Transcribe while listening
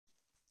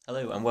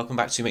Hello and welcome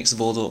back to Mix the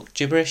Ball Talk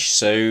Gibberish.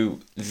 So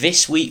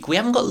this week we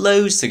haven't got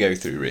loads to go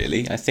through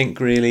really. I think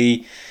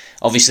really,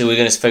 obviously we're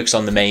going to focus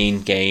on the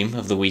main game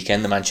of the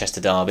weekend, the Manchester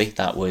Derby.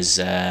 That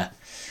was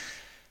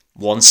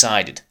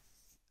one-sided,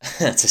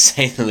 to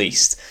say the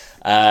least.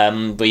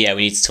 But yeah,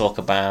 we need to talk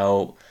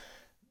about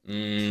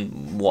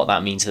what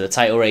that means to the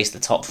title race, the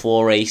top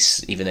four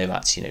race, even though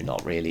that's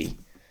not really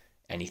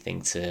anything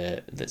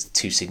that's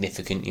too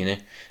significant,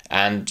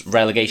 and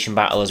relegation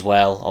battle as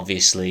well.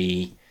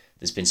 Obviously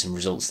there's been some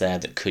results there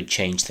that could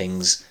change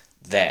things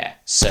there.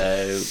 So,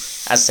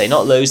 as I say,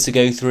 not loads to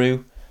go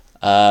through.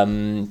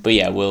 But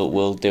yeah,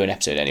 we'll do an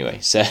episode anyway.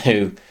 So,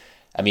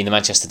 I mean, the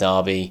Manchester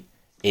Derby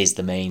is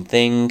the main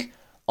thing.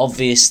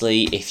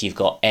 Obviously, if you've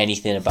got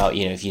anything about,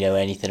 if you know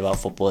anything about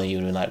football, and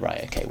you're like,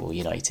 right, okay, well,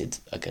 United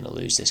are going to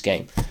lose this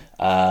game.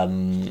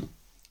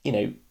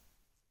 Anyway,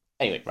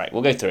 right,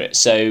 we'll go through it.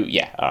 So,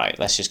 yeah, all right,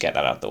 let's just get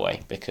that out of the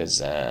way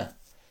because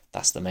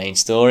that's the main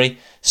story.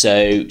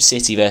 So,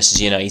 City versus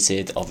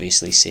United.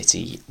 Obviously,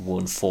 City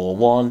won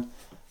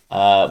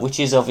 4-1, which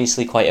is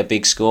obviously quite a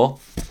big score.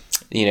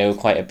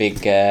 Quite a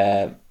big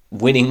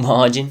winning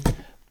margin.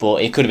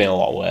 But it could have been a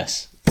lot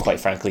worse. Quite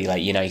frankly,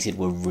 United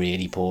were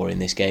really poor in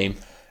this game.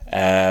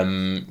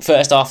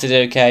 First half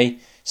did okay.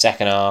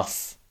 Second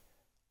half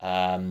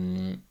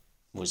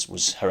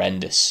was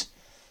horrendous.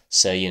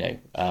 So,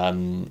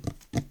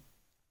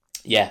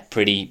 yeah,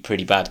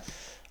 pretty bad.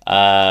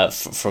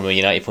 From a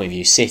United point of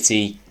view,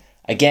 City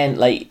again,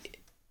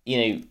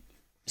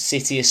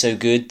 City is so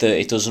good that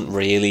it doesn't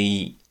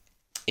really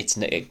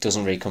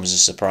come as a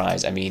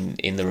surprise. I mean,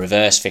 in the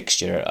reverse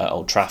fixture at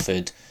Old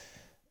Trafford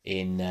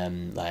in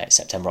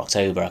September,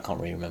 October, I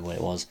can't really remember when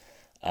it was.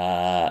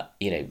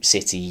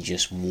 City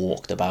just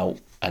walked about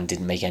and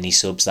didn't make any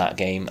subs that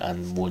game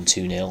and won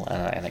 2-0,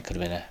 and it could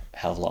have been a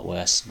hell of a lot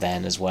worse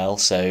then as well.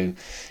 So,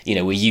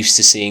 we're used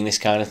to seeing this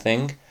kind of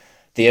thing.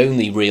 The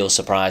only real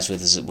surprise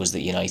was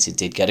that United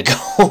did get a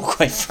goal,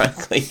 quite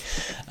frankly.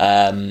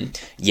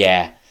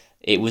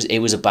 It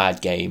was a bad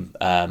game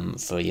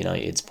for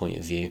United's point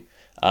of view.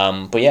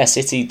 But yeah,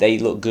 City, they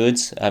look good.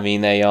 I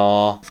mean, they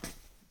are,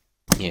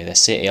 they're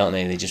City, aren't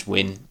they? They just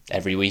win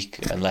every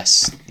week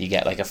unless you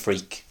get like a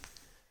freak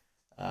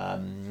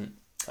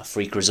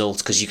result,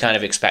 because you kind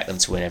of expect them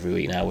to win every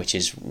week now, which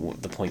is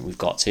the point we've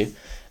got to.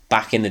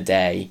 Back in the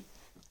day,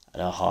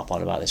 and I'll harp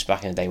on about this,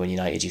 back in the day when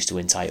United used to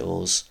win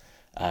titles,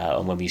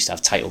 and when we used to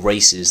have title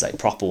races, like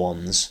proper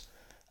ones,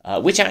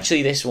 which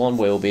actually this one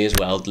will be as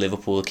well.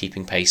 Liverpool are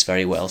keeping pace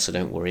very well, so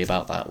don't worry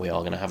about that. We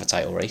are going to have a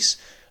title race.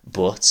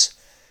 But,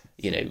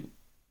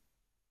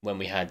 when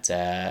we had,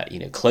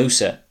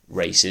 closer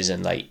races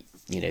and,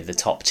 the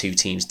top two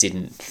teams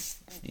didn't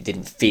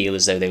feel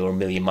as though they were a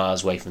million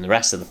miles away from the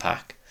rest of the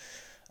pack,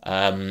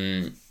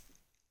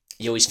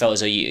 you always felt as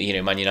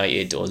though, Man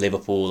United or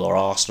Liverpool or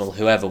Arsenal,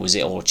 whoever was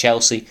it, or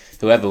Chelsea,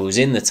 whoever was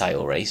in the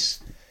title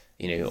race,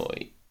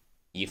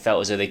 you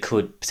felt as though they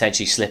could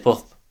potentially slip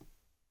up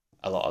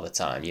a lot of the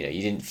time. You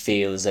didn't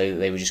feel as though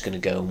they were just going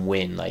to go and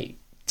win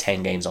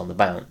 10 games on the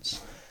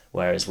bounce.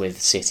 Whereas with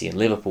City and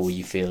Liverpool,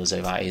 you feel as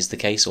though that is the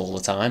case all the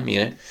time.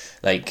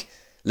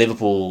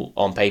 Liverpool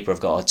on paper have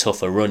got a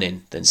tougher run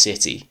in than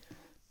City,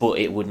 but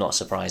it would not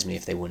surprise me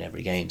if they won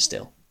every game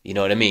still. You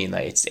know what I mean?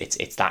 It's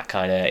that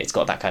kind of, it's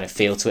got that kind of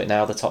feel to it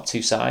now, the top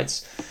two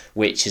sides,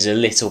 which is a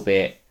little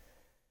bit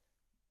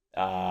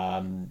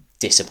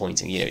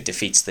disappointing. It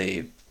defeats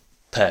the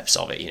purpose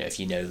of it. If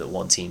you know that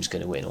one team's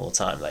going to win all the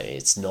time,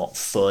 it's not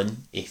fun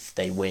if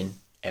they win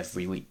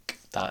every week.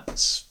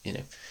 That's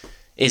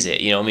is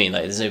it? You know what I mean?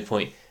 There's no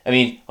point. I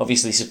mean,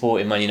 obviously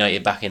supporting Man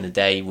United back in the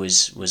day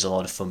was a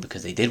lot of fun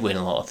because they did win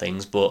a lot of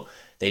things, but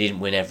they didn't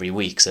win every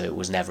week, so it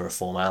was never a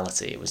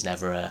formality. It was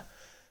never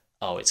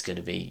it's going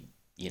to be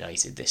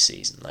United this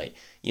season.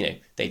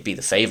 They'd be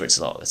the favourites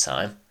a lot of the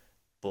time,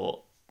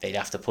 but they'd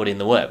have to put in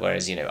the work.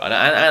 Whereas, and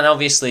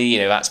obviously,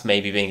 that's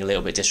maybe being a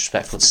little bit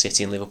disrespectful to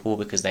City and Liverpool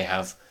because they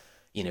have,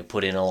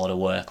 put in a lot of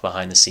work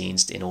behind the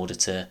scenes in order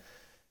to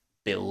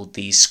build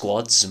these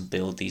squads and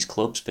build these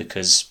clubs,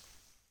 because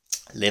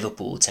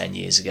Liverpool 10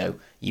 years ago,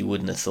 you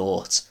wouldn't have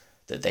thought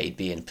that they'd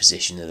be in a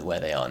position where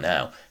they are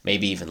now.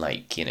 Maybe even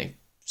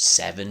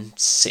 7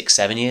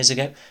 years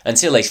ago,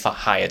 until they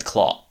hired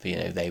Klopp.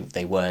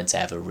 They weren't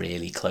ever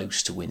really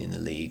close to winning the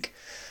league.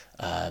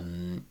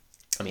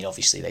 I mean,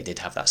 obviously they did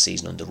have that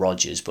season under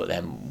Rodgers, but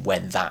then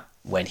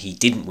when he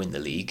didn't win the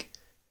league,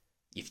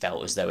 you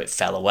felt as though it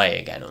fell away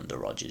again under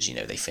Rodgers.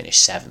 They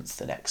finished seventh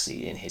the next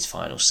season, in his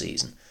final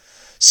season.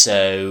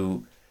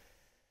 So,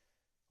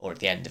 or at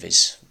the end of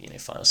his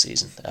final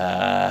season,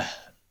 because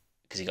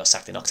he got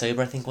sacked in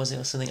October, I think, was it,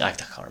 or something? I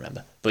can't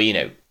remember. But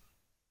you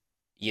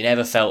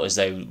never felt as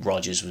though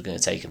Rodgers was going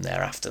to take him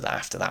there after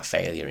that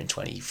failure in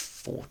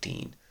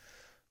 2014.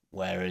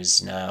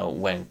 Whereas now,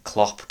 when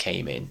Klopp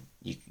came in,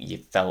 you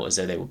felt as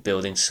though they were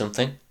building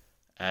something,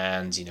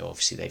 and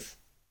obviously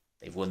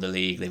they've won the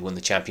league, they've won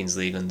the Champions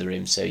League under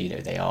him, so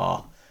they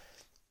are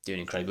doing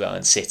incredibly well.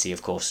 And City,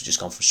 of course, have just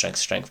gone from strength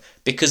to strength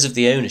because of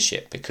the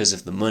ownership, because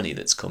of the money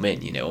that's come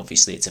in.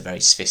 Obviously it's a very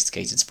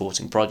sophisticated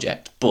sporting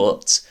project,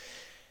 but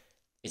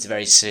it's a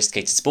very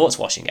sophisticated sports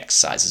washing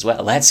exercise as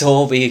well. Let's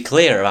all be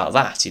clear about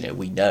that.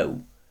 We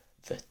know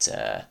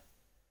that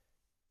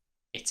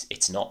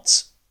it's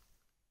not,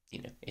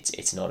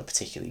 it's not a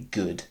particularly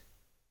good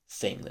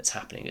thing that's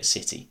happening at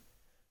City.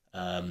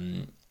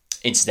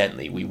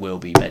 Incidentally, we will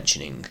be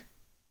mentioning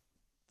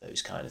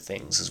those kind of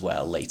things as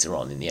well later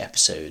on in the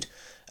episode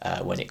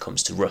when it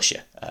comes to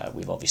Russia.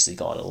 We've obviously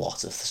got a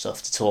lot of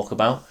stuff to talk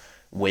about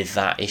with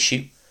that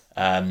issue.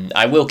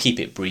 I will keep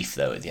it brief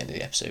though at the end of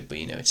the episode, but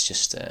it's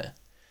just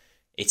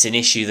it's an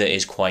issue that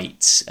is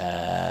quite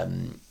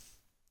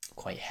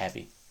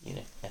heavy,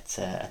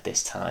 at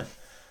this time,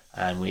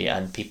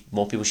 and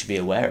more people should be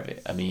aware of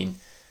it. I mean,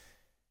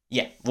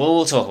 yeah,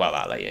 we'll talk about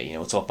that later.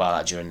 We'll talk about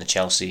that during the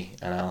Chelsea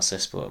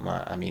analysis. But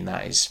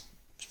that is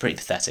pretty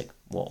pathetic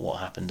what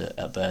happened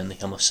at Burnley,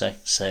 I must say.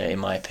 So in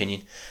my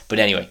opinion, but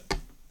anyway,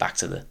 back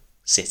to the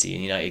City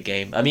and United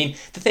game. I mean,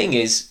 the thing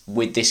is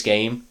with this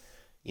game,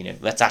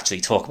 let's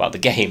actually talk about the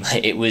game.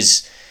 It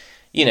was,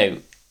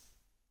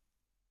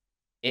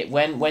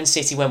 when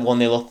City went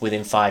 1-0 up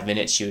within 5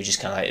 minutes, you were just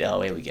kind of like,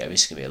 oh, here we go.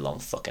 This is gonna be a long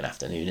fucking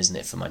afternoon, isn't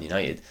it, for Man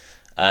United?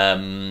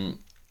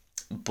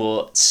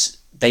 But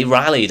they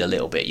rallied a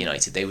little bit,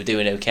 United. They were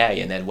doing okay.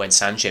 And then when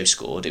Sancho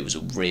scored, it was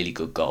a really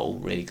good goal,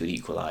 really good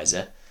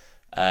equaliser.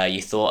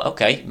 You thought,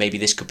 okay, maybe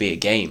this could be a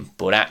game.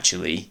 But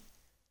actually,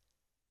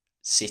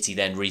 City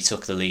then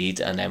retook the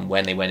lead. And then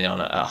when they went in on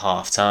at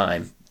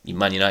half-time,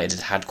 Man United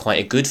had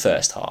quite a good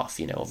first half.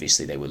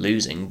 Obviously they were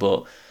losing,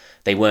 but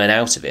they weren't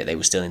out of it. They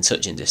were still in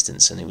touching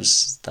distance. And that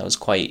was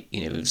quite,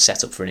 it was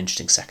set up for an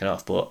interesting second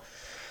half. But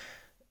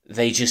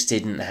they just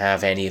didn't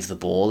have any of the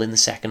ball in the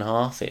second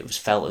half. It was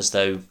felt as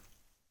though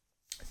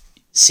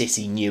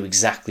City knew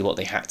exactly what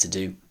they had to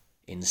do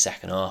in the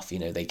second half.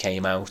 They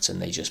came out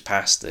and they just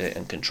passed it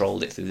and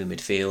controlled it through the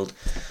midfield.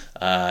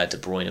 De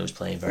Bruyne was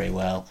playing very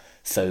well.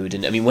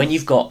 Foden. I mean, when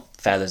you've got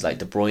fellas like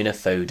De Bruyne,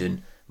 Foden,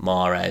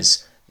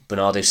 Mahrez,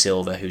 Bernardo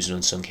Silva, who's an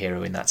unsung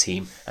hero in that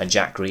team, and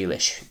Jack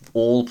Grealish,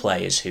 all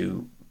players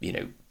who,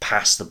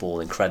 pass the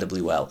ball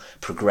incredibly well,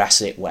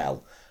 progress it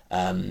well,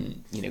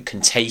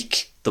 can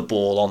take the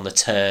ball on the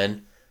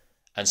turn,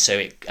 and so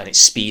it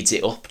speeds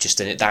it up. Just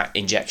that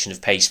injection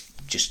of pace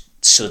just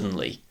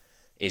suddenly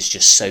is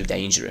just so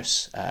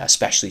dangerous,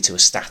 especially to a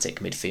static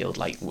midfield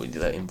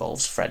that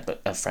involves Fred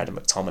and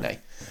McTominay,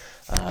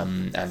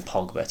 and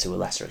Pogba to a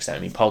lesser extent.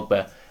 I mean,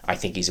 Pogba, I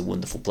think he's a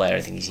wonderful player.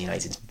 I think he's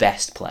United's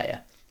best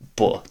player,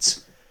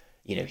 but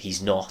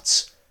he's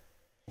not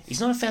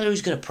a fellow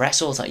who's going to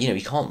press all the time.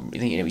 He can't.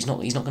 He's not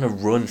going to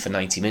run for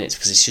 90 minutes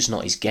because it's just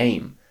not his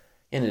game.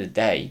 At the end of the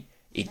day,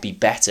 he'd be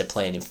better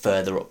playing him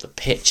further up the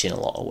pitch in a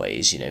lot of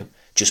ways.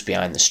 Just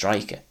behind the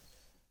striker.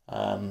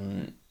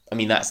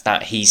 That's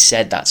that. He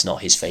said that's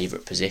not his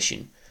favourite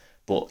position,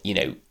 but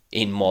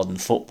in modern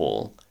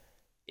football,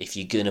 if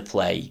you're gonna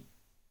play,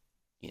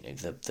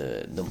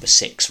 the number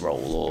 6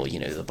 role or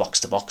the box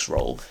to box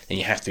role, then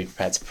you have to be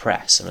prepared to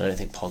press. And I don't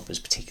think Pogba's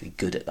particularly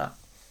good at that.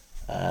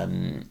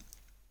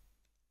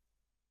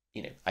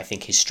 I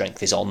think his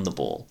strength is on the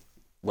ball.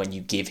 When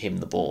you give him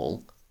the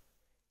ball,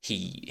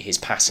 his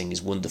passing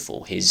is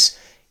wonderful.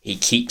 He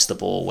keeps the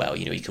ball well.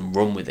 He can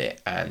run with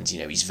it, and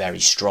he's very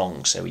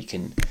strong, so he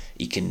can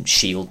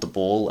shield the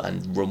ball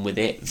and run with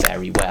it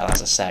very well.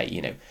 As I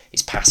say,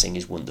 his passing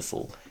is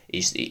wonderful.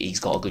 He's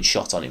got a good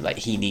shot on him.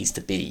 He needs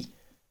to be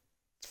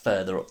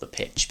further up the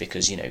pitch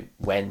because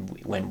when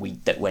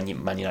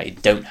Man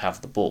United don't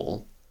have the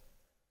ball,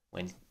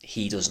 when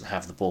he doesn't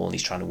have the ball and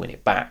he's trying to win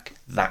it back,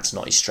 that's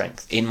not his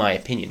strength, in my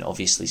opinion.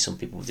 Obviously, some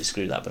people would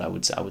disagree with that, but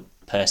I would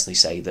personally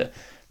say that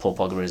Paul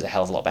Pogba is a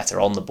hell of a lot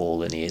better on the ball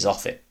than he is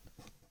off it.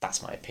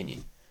 That's my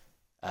opinion.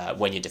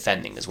 When you're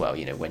defending as well,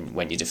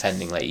 when you're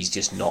defending, he's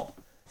just not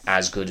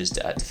as good as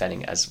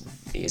defending as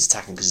he is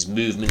attacking because his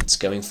movement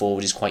going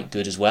forward is quite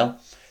good as well.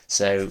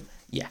 So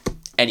yeah.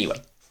 Anyway,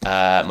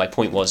 my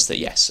point was that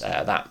yes,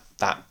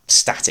 that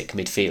static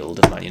midfield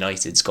of Man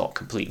United's got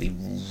completely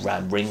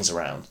ran rings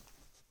around.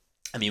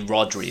 I mean,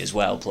 Rodri as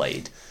well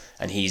played,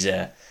 and he's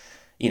in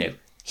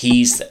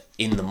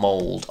the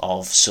mould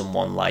of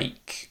someone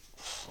like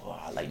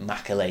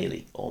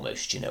Makelele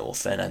almost, or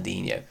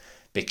Fernandinho.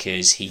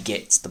 Because he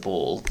gets the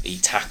ball, he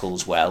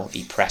tackles well,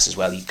 he presses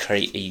well,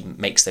 he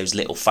makes those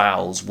little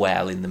fouls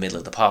well in the middle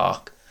of the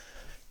park,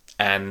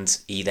 and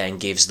he then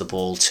gives the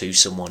ball to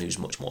someone who's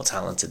much more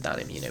talented than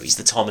him. He's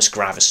the Thomas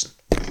Gravesen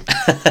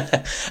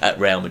at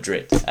Real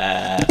Madrid.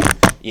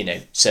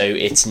 So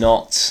it's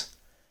not.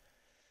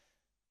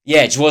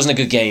 Yeah, it just wasn't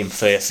a good game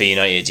for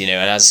United. And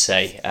as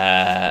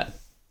I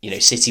say,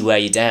 City wear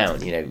you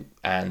down,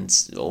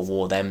 or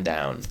wore them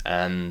down,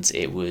 and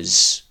it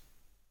was.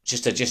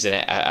 Just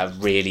a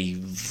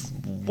really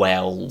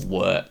well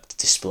worked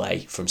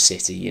display from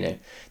City.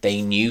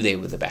 They knew they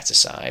were the better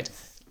side.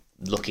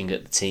 Looking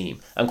at the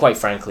team, and quite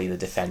frankly, the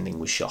defending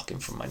was shocking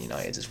from Man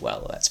United as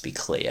well. Let's be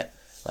clear,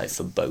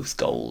 for both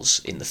goals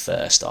in the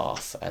first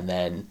half, and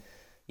then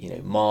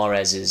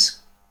Mahrez's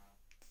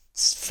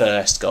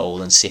first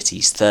goal and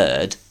City's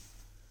third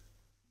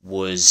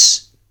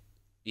was,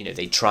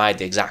 they tried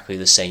exactly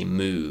the same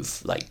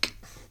move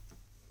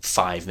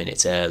 5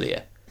 minutes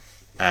earlier.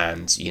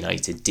 and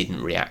United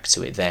didn't react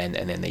to it then,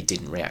 and then they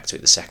didn't react to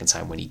it the second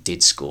time when he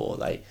did score.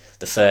 Like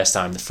the first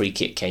time, the free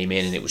kick came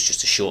in and it was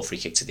just a short free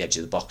kick to the edge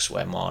of the box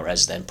where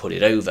Mahrez then put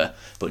it over,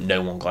 but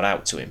no one got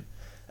out to him.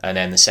 And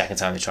then the second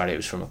time they tried it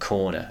was from a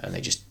corner, and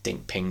they just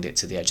pinged it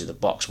to the edge of the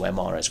box where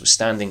Mahrez was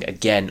standing,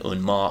 again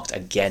unmarked,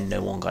 again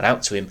no one got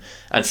out to him,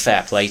 and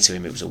fair play to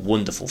him, it was a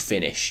wonderful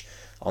finish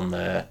on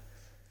the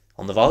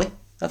volley,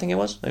 I think it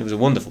was. It was a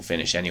wonderful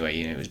finish anyway,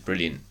 it was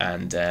brilliant.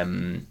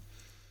 And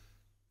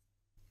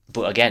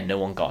but again, no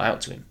one got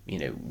out to him,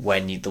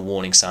 when the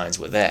warning signs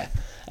were there.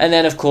 And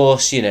then, of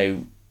course,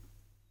 the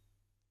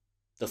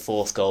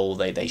fourth goal,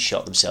 United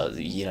shot themselves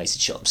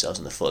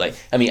in the foot.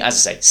 As I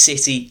say,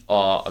 City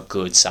are a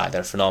good side.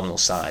 They're a phenomenal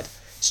side.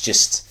 It's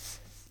just,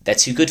 they're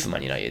too good for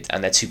Man United,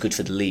 and they're too good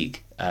for the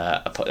league,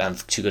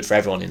 and too good for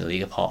everyone in the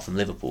league apart from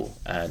Liverpool.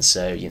 And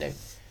so,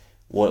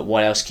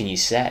 what else can you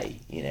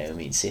say?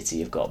 City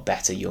have got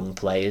better young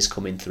players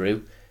coming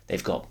through.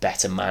 They've got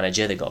better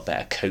manager, they've got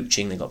better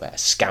coaching, they've got better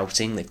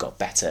scouting, they've got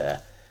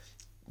better,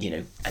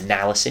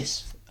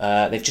 analysis.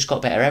 They've just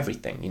got better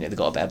everything. They've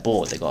got a better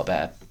board, they've got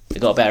better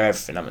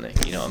everything, haven't they?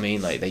 You know what I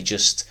mean? They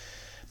just,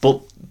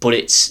 but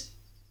it's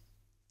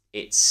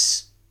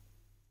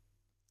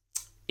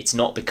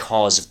not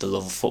because of the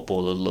love of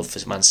football or the love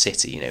for Man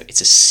City. It's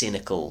a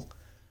cynical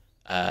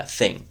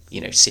thing.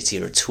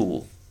 City are a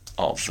tool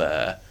of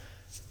their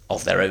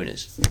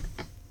owners.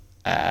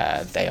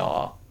 They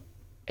are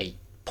a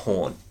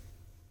pawn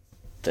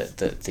that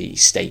the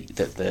state,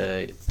 that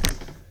the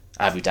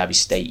Abu Dhabi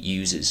state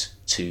uses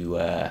to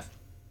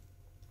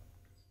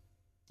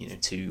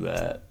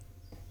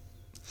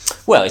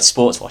well, it's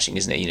sports washing,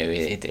 isn't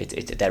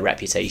it? Their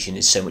reputation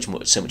is so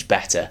much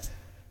better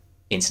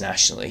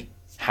internationally,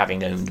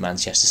 having owned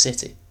Manchester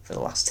City for the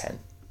last 10,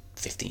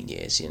 15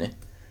 years.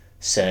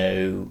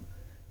 So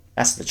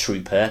that's the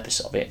true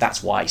purpose of it.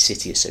 That's why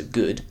City is so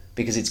good,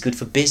 because it's good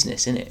for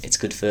business, isn't it? It's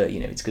good for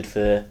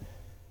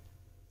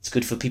it's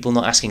good for people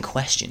not asking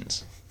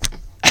questions.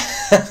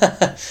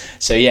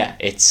 So yeah,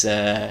 it's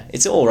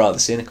all rather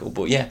cynical,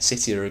 but yeah,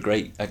 City are a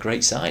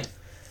great side,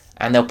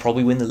 and they'll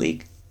probably win the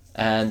league,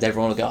 and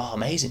everyone will go, oh,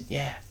 amazing,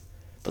 yeah.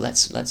 But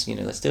let's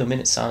do a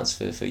minute's silence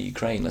for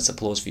Ukraine. Let's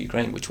applause for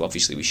Ukraine, which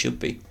obviously we should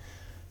be,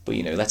 but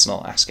let's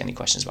not ask any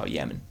questions about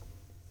Yemen.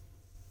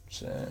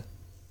 So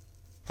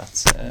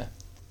that's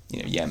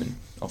Yemen.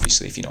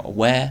 Obviously, if you're not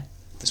aware,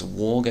 there's a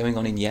war going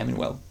on in Yemen.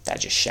 Well, they're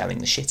just shelling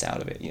the shit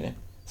out of it.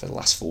 For the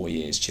last 4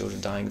 years, children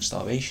dying of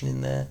starvation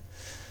in there.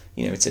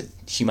 It's a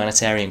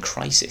humanitarian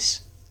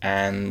crisis,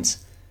 and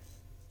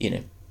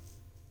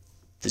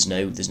there's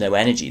no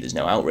energy, there's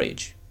no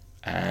outrage,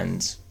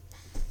 and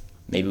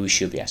maybe we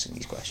should be asking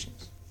these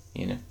questions.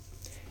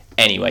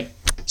 Anyway,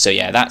 so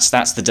yeah, that's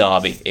the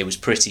derby. It was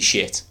pretty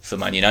shit for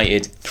Man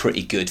United,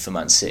 pretty good for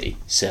Man City.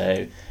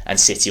 So, and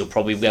City will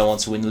probably go on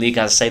to win the league.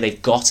 As I say,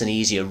 they've got an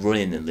easier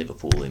run-in than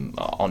Liverpool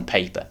on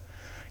paper.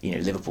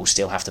 Liverpool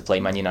still have to play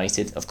Man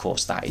United. Of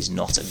course, that is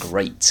not a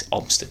great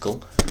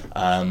obstacle,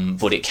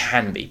 but it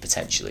can be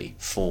potentially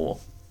for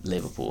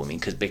Liverpool.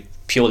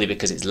 Purely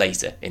because it's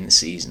later in the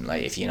season.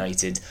 Like if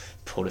United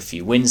put a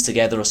few wins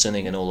together or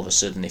something, and all of a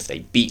sudden, if they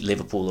beat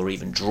Liverpool or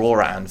even draw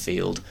at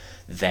Anfield,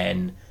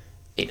 then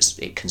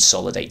it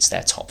consolidates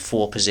their top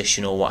 4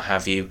 position or what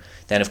have you.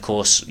 Then of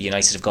course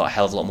United have got a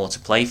hell of a lot more to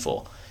play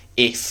for.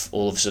 If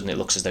all of a sudden it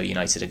looks as though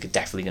United are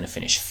definitely going to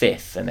finish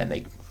 5th, and then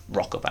they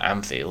rock up at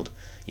Anfield,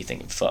 you're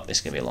thinking, fuck, this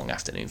is going to be a long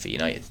afternoon for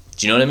United.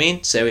 Do you know what I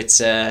mean? So it's,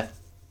 and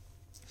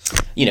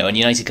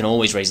United can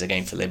always raise their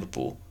game for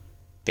Liverpool,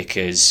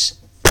 because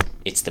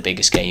it's the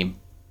biggest game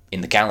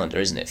in the calendar,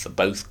 isn't it, for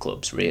both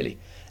clubs, really.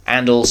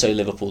 And also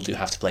Liverpool do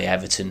have to play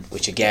Everton,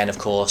 which again, of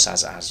course,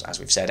 as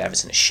we've said,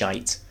 Everton is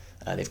shite.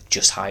 They've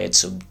just hired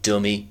some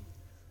dummy,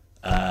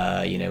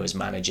 as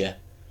manager.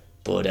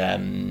 But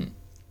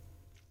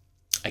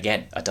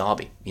again, a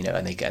derby,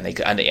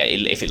 and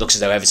if it looks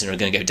as though Everton are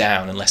going to go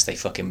down unless they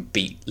fucking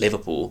beat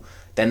Liverpool,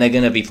 then they're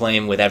going to be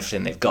playing with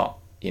everything they've got.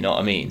 You know what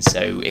I mean?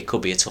 So it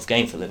could be a tough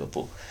game for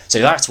Liverpool. So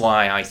that's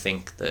why I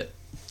think that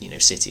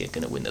City are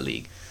going to win the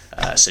league.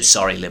 So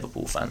sorry,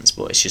 Liverpool fans,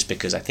 but it's just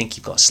because I think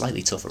you've got a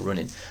slightly tougher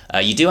running.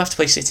 You do have to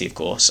play City, of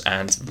course,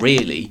 and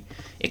really,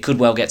 it could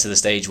well get to the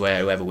stage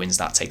where whoever wins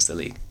that takes the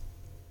league,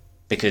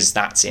 because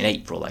that's in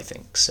April, I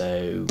think.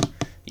 So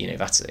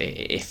that's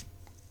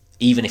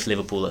even if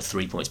Liverpool are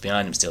 3 points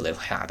behind them, still they'll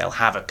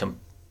have a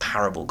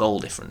comparable goal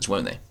difference,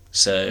 won't they?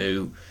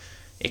 So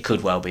it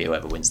could well be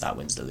whoever wins that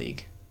wins the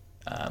league,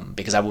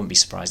 because I wouldn't be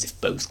surprised if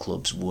both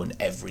clubs won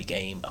every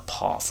game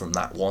apart from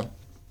that one.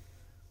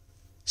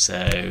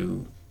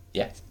 So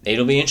yeah,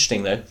 it'll be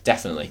interesting though,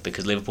 definitely,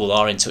 because Liverpool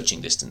are in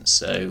touching distance.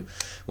 So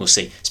we'll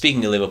see.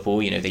 Speaking of Liverpool,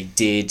 they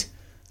did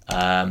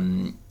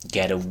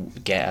get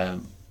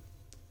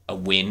a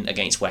win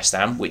against West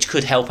Ham, which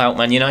could help out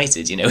Man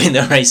United, in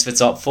the race for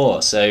top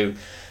 4. So,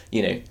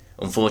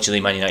 unfortunately,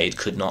 Man United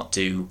could not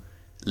do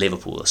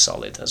Liverpool a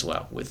solid as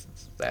well with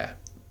their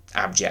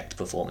abject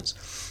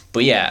performance.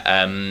 But yeah,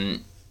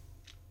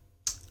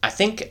 I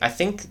think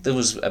there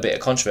was a bit of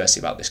controversy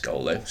about this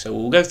goal though. So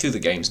we'll go through the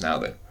games now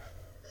though.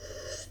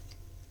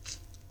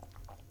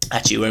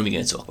 Actually, we're only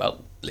going to talk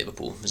about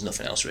Liverpool. There's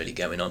nothing else really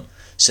going on.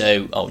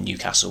 So,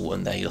 Newcastle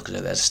won. They look as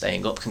though they're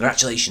staying up.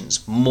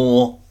 Congratulations.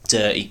 More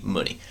dirty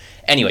money.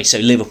 Anyway, so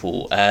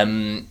Liverpool.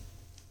 So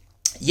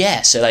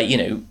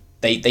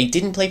they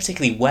didn't play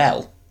particularly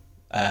well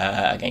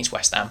against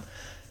West Ham.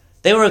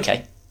 They were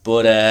okay,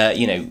 but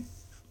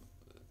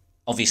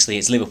obviously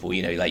it's Liverpool.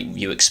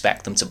 You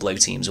expect them to blow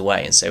teams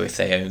away, and so if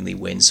they only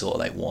win sort of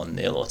like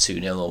 1-0 or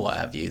 2-0 or what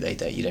have you,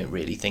 you don't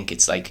really think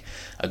it's like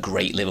a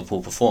great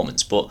Liverpool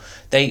performance. But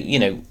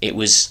it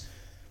was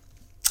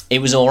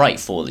all right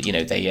for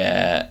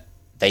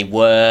they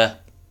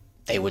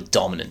were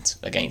dominant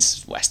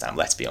against West Ham.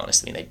 Let's be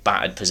honest. I mean, they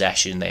battered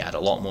possession. They had a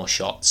lot more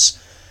shots.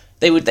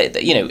 It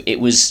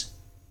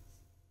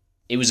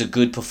was a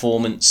good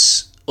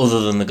performance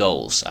other than the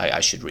goals. I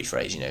should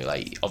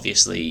rephrase.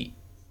 Obviously,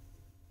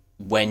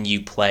 when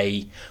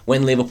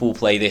Liverpool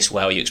play this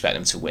well, you expect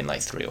them to win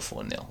like 3 or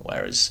 4-0.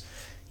 Whereas,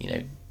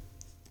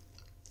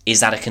 is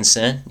that a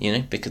concern?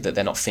 Because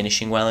they're not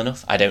finishing well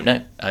enough? I don't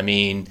know. I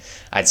mean,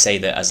 I'd say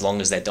that as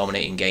long as they're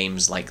dominating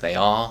games like they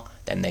are,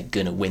 then they're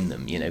gonna win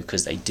them.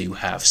 Because they do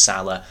have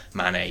Salah,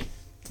 Mane,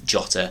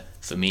 Jota,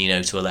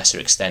 Firmino to a lesser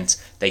extent.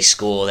 They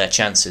score their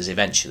chances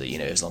eventually.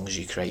 As long as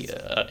you create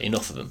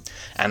enough of them.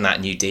 And that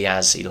new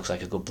Diaz, he looks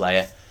like a good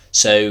player.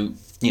 So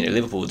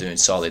Liverpool are doing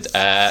solid.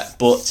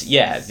 But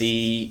yeah,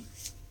 the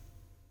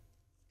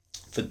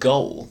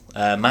goal,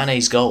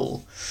 Mane's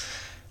goal,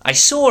 I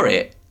saw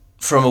it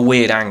from a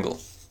weird angle,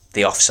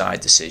 the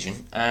offside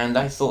decision, and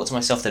I thought to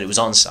myself that it was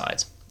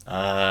onside.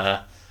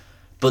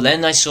 But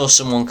then I saw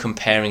someone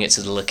comparing it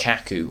to the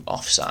Lukaku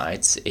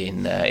offside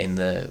in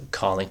the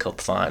Carling Cup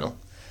final.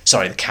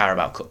 Sorry, the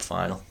Carabao Cup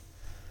final.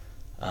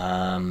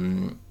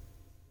 And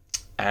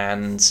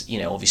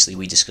obviously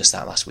we discussed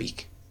that last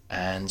week,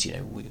 and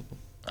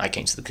I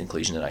came to the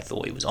conclusion that I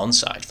thought it was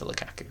onside for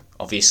Lukaku.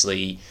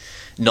 Obviously,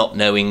 not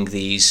knowing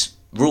these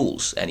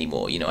rules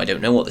anymore. I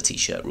don't know what the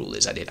t-shirt rule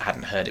is. I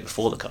hadn't heard it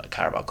before the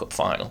Carabao Cup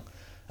final.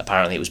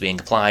 Apparently, it was being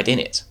applied in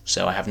it,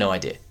 so I have no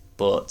idea.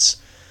 But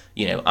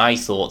I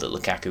thought that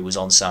Lukaku was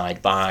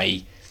onside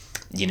by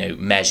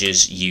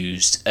measures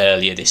used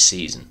earlier this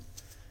season,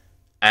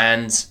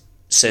 and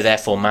so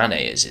therefore Mane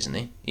is, isn't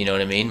he? You know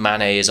what I mean?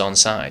 Mane is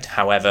onside.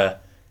 However,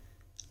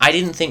 I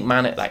didn't think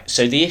Mane...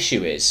 So the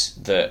issue is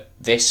that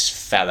this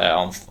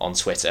fella on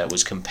Twitter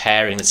was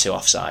comparing the two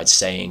offsides,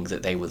 saying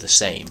that they were the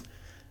same,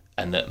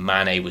 and that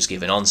Mane was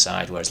given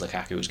onside, whereas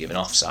Lukaku was given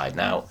offside.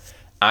 Now,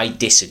 I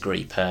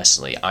disagree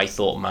personally. I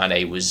thought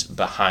Mane was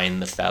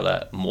behind the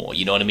fella more.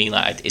 You know what I mean?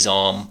 Like, his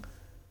arm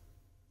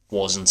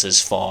wasn't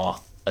as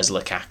far as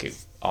Lukaku,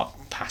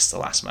 past the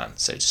last man,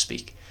 so to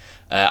speak.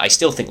 I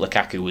still think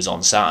Lukaku was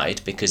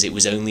onside because it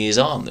was only his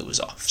arm that was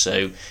off.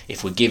 So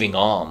if we're giving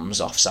arms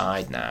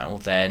offside now,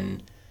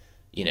 then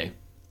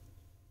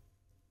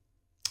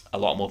a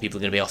lot more people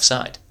are going to be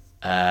offside.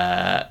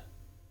 But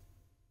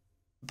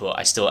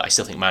I still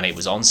think Mane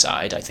was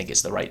onside. I think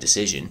it's the right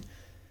decision.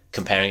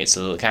 Comparing it to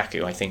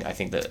Lukaku, I think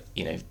that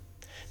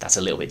that's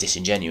a little bit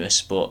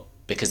disingenuous. But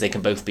because they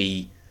can both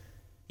be,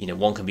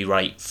 one can be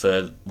right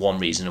for one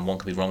reason and one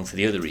can be wrong for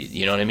the other reason.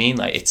 You know what I mean?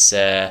 Like it's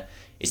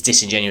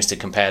disingenuous to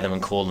compare them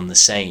and call them the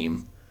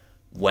same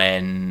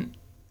when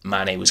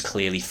Mane was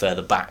clearly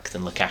further back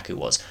than Lukaku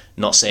was.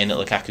 Not saying that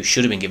Lukaku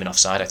should have been given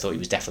offside. I thought he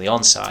was definitely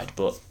onside,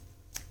 but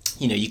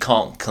you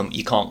can't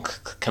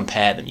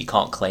compare them. You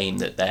can't claim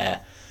that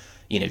they're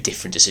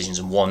different decisions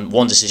and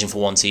one decision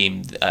for one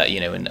team,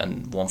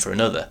 and one for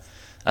another.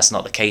 That's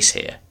not the case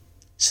here.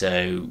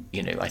 So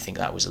I think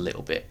that was a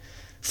little bit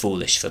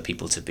foolish for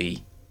people to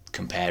be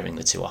comparing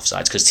the two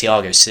offsides, because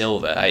Thiago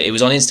Silva, it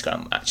was on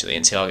Instagram actually,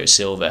 and Thiago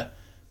Silva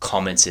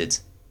commented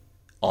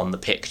on the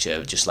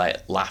picture just like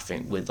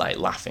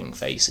laughing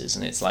faces,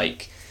 and it's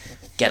like,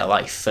 get a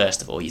life.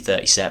 First of all, you're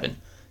 37.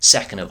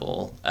 Second of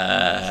all,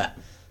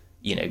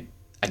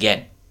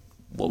 again,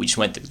 what we just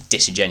went through,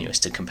 disingenuous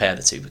to compare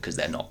the two because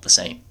they're not the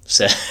same.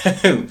 So,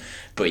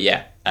 but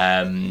yeah,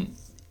 as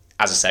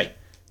I say,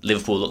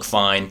 Liverpool look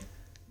fine.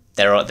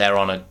 They're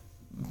on a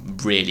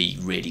really,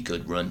 really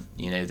good run.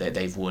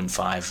 They've won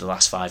 5 of the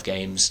last 5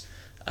 games,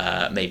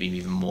 maybe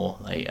even more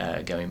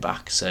going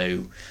back.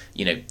 So,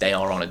 they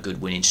are on a good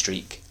winning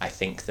streak. I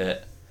think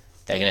that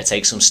they're going to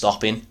take some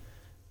stopping,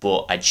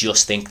 but I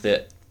just think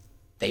that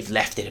they've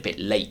left it a bit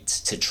late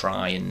to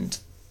try and...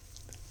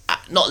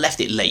 Not left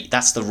it late,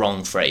 that's the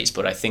wrong phrase,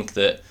 but I think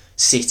that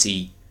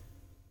City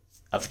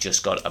have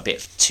just got a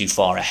bit too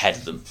far ahead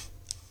of them,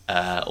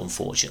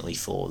 unfortunately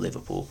for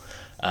Liverpool.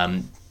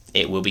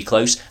 It will be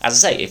close.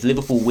 As I say, if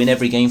Liverpool win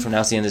every game from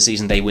now to the end of the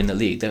season, they win the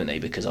league, don't they?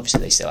 Because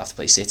obviously they still have to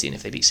play City, and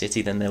if they beat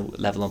City, then they'll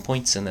level on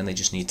points, and then they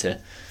just need to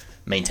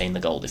maintain the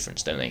goal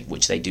difference, don't they?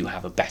 Which they do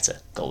have a better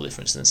goal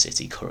difference than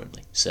City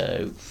currently.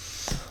 So,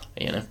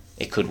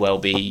 it could well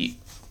be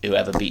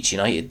whoever beats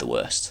United the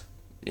worst,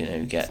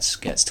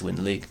 gets to win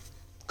the league.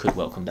 Could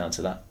well come down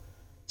to that.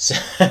 So,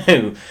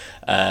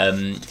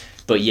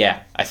 but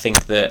yeah, I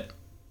think that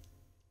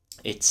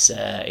it's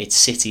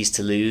City's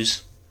to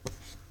lose.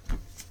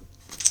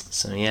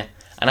 So yeah,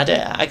 and I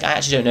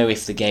actually don't know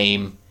if the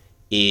game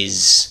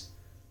is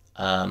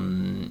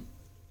Um,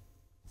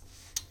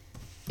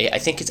 I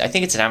think it's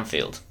at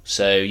Anfield,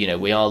 so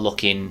we are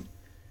looking.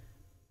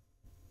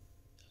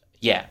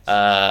 Yeah,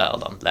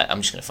 hold on.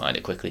 I'm just going to find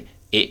it quickly.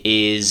 It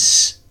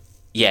is.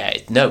 Yeah,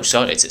 no,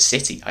 sorry, it's at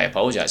City. I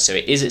apologise. So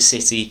it is at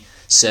City.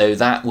 So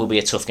that will be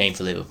a tough game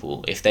for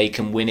Liverpool. If they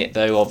can win it,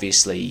 though,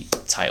 obviously,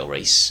 title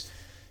race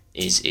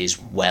is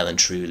well and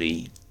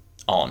truly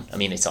on. I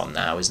mean, it's on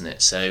now, isn't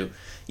it? So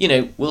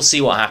we'll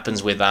see what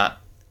happens with that.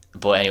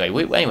 But anyway,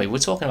 we were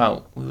talking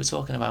about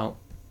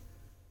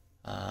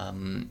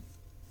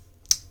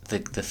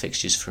the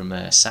fixtures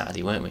from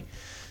Saturday, weren't we?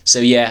 So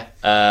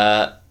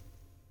yeah.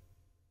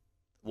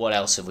 What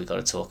else have we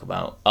got to talk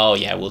about? Oh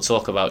yeah, we'll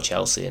talk about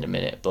Chelsea in a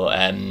minute.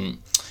 But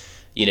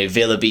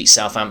Villa beat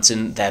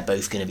Southampton. They're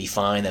both going to be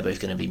fine. They're both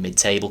going to be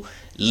mid-table.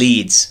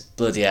 Leeds,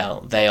 bloody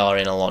hell, they are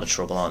in a lot of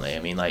trouble, aren't they? I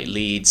mean, like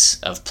Leeds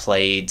have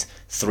played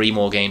 3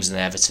 more games than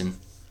Everton.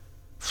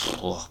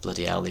 Oh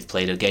bloody hell, they've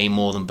played a game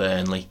more than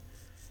Burnley.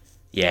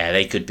 Yeah,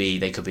 they could be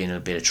in a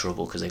bit of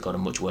trouble because they've got a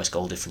much worse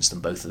goal difference than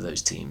both of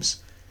those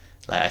teams.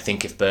 Like I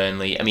think if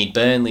Burnley,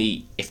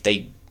 if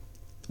they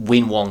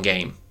win one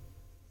game,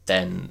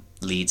 then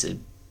Leeds are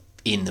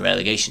in the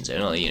relegation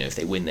zone, aren't they? If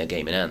they win their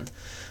game in hand.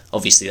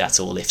 Obviously, that's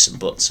all ifs and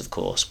buts, of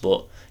course.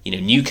 But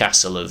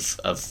Newcastle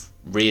have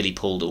really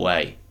pulled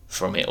away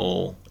from it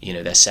all.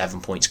 They're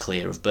 7 points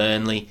clear of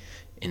Burnley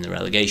in the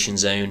relegation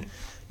zone.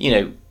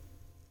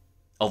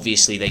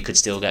 Obviously they could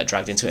still get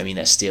dragged into it. I mean,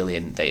 they're still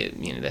in.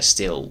 They're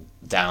still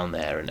down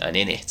there and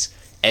in it.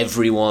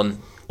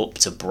 Everyone up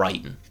to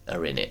Brighton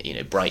are in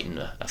it. Brighton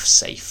are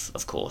safe,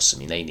 of course. I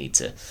mean, they need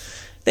to.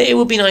 It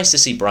would be nice to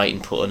see Brighton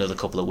put another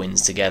couple of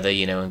wins together,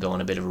 and go on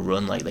a bit of a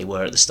run like they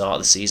were at the start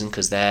of the season,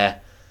 because they're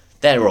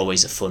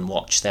always a fun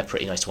watch. They're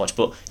pretty nice to watch.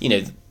 But,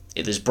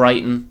 there's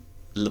Brighton,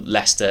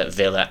 Leicester,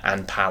 Villa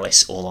and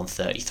Palace all on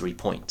 33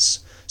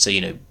 points. So,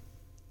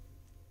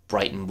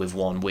 Brighton with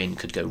one win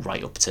could go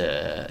right up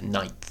to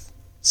 9th.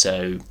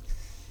 So,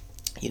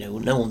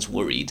 no one's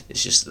worried.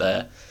 It's just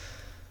there.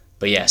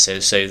 But yeah, so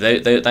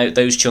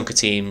those chunk of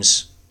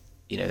teams,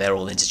 they're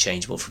all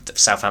interchangeable. From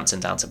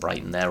Southampton down to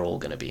Brighton, they're all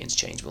going to be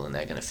interchangeable, and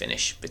they're going to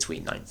finish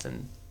between 9th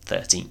and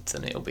 13th,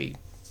 and it'll be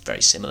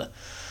very similar.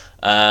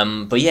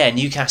 But yeah,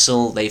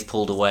 Newcastle, they've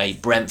pulled away.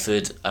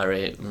 Brentford are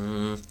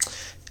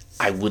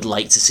I would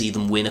like to see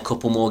them win a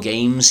couple more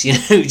games,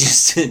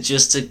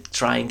 just to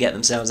try and get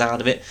themselves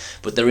out of it.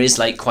 But there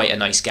is quite a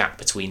nice gap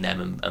between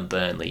them and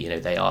Burnley.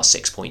 They are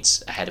 6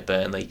 points ahead of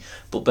Burnley,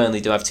 but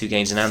Burnley do have 2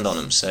 games in hand on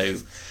them. So,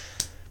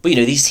 but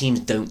these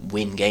teams don't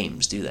win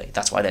games, do they?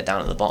 That's why they're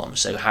down at the bottom.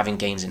 So having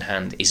games in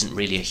hand isn't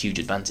really a huge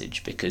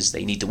advantage, because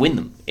they need to win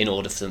them in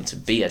order for them to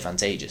be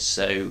advantageous.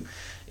 So,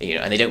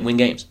 and they don't win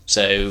games.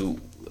 So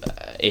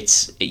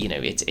it's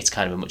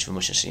kind of a much of a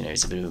muchness.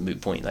 It's a bit of a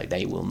moot point.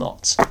 They will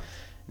not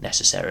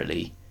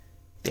necessarily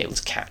be able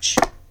to catch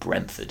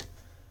Brentford.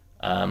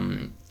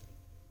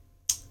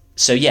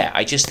 So yeah,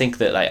 I just think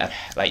that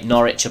like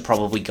Norwich are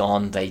probably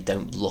gone. They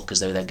don't look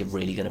as though they're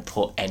really going to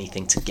put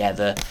anything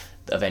together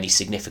of any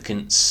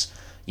significance.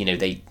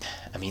 They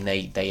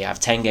have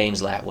 10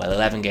 games left,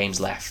 11 games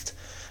left,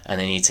 and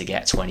they need to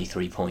get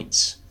 23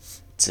 points.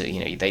 To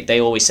they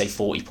always say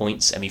 40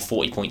 points. I mean,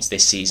 40 points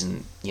this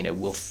season,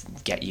 will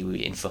get you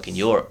in fucking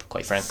Europe.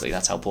 Quite frankly,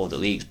 that's how poor the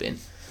league's been.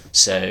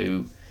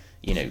 So,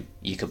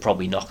 you could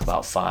probably knock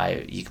about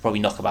 5. You could probably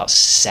knock about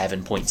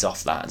 7 points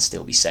off that and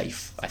still be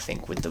safe. I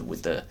think with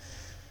the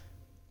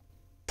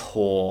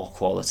poor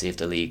quality of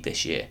the league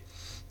this year.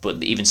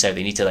 But even so,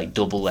 they need to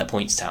double their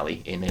points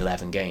tally in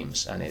 11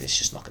 games, and it's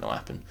just not going to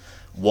happen.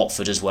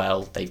 Watford as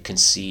well, they've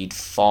conceded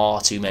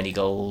far too many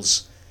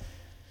goals.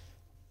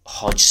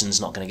 Hodgson's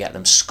not going to get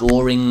them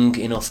scoring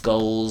enough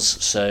goals.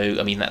 So,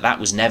 I mean, that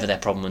was never their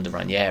problem under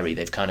Ranieri.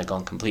 They've kind of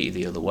gone completely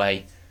the other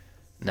way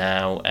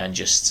now, and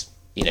just,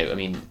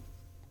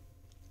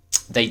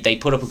 they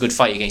put up a good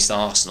fight against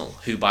Arsenal,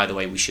 who, by the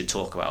way, we should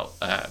talk about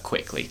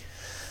quickly.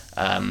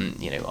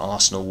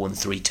 Arsenal won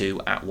 3-2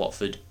 at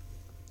Watford.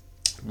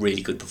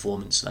 Really good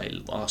performance.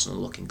 Arsenal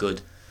looking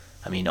good.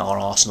 I mean, are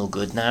Arsenal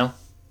good now?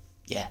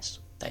 Yes,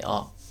 they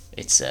are.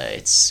 It's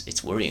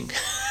worrying.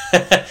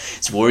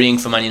 It's worrying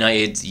for Man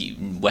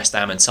United, West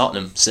Ham and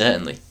Tottenham,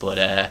 certainly. But,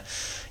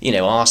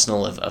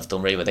 Arsenal have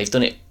done really well. They've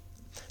done it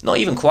not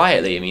even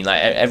quietly. I mean,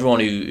 everyone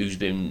who's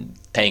been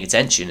paying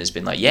attention has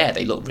been yeah,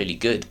 they look really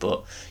good.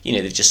 But,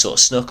 they've just sort of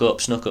snuck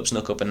up,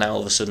 and now all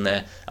of a sudden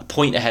they're a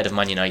point ahead of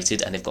Man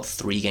United, and they've got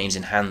 3 games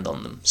in hand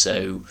on them.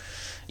 So,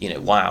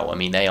 wow, I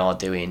mean, they are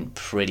doing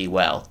pretty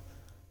well.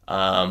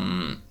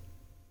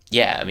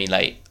 Yeah, I mean,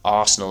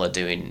 Arsenal are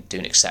doing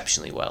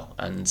exceptionally well.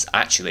 And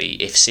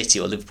actually, if City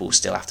or Liverpool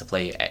still have to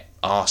play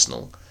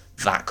Arsenal,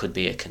 that could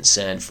be a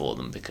concern for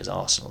them, because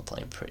Arsenal are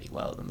playing pretty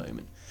well at the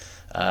moment.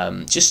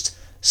 Just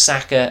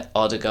Saka,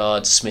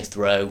 Odegaard, Smith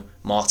Rowe,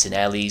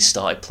 Martinelli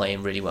started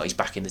playing really well. He's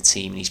back in the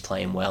team and he's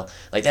playing well.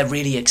 They're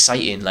really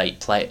exciting,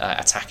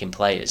 attacking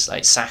players.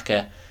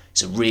 Saka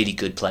is a really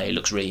good player.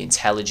 Looks really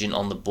intelligent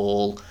on the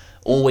ball.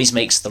 Always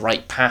makes the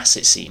right pass,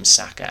 it seems,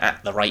 Saka,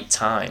 at the right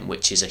time,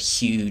 which is a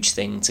huge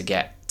thing to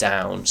get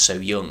down so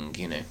young,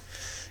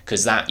 because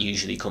because that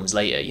usually comes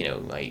later.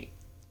 Like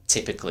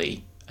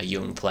typically a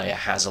young player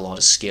has a lot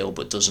of skill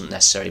but doesn't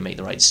necessarily make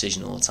the right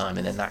decision all the time,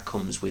 and then that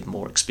comes with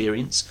more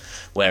experience.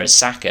 Whereas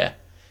Saka,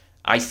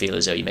 I feel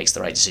as though he makes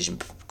the right decision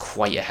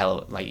quite a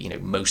hell,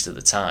 most of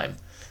the time,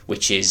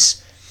 which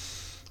is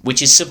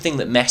something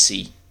that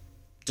Messi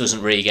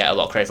doesn't really get a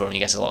lot of credit for, and he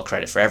gets a lot of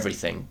credit for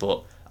everything.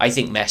 But I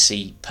think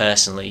Messi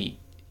personally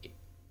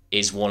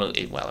is one of,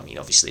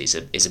 obviously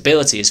his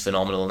ability is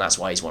phenomenal, and that's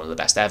why he's one of the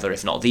best ever,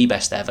 if not the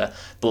best ever.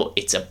 But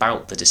it's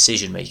about the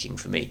decision making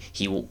for me.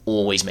 He will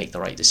always make the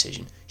right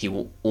decision. He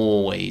will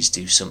always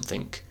do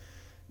something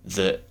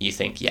that you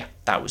think, yeah,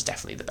 that was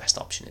definitely the best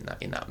option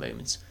in that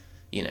moment.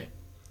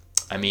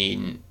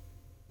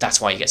 That's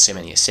why he gets so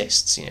many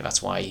assists.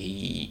 That's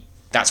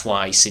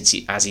why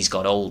as he's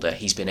got older,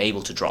 he's been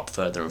able to drop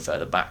further and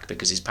further back,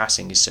 because his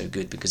passing is so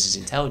good, because his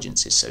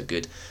intelligence is so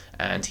good,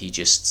 and he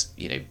just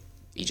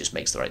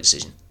makes the right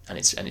decision, and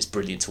it's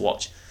brilliant to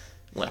watch.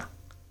 Well,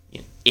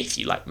 if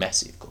you like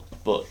Messi, of course.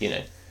 But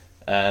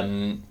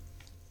I'm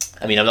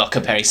not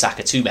comparing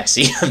Saka to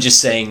Messi. I'm just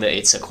saying that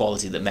it's a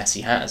quality that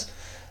Messi has,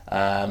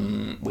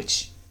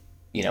 which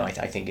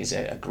I think is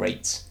a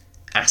great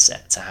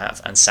asset to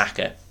have. And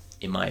Saka,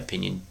 in my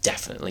opinion,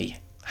 definitely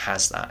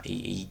has that.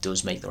 He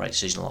does make the right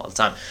decision a lot of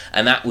the time,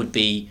 and that would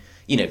be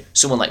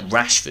someone like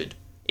Rashford.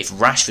 If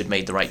Rashford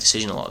made the right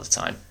decision a lot of the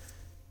time,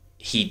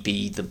 he'd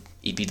be the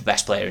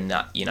best player in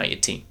that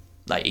United team.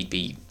 Like, he'd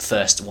be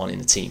first one in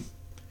the team.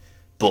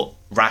 But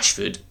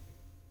Rashford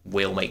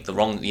will make the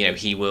wrong.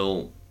 He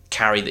will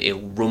he'll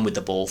run with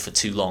the ball for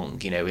too long.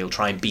 He'll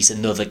try and beat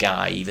another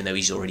guy even though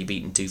he's already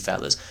beaten two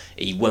fellas.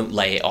 He won't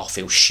lay it off.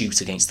 He'll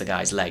shoot against the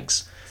guy's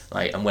legs.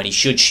 Right, and when he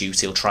should shoot,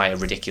 he'll try a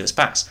ridiculous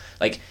pass.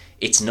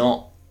 It's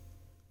not.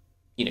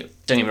 Don't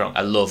get me wrong.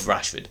 I love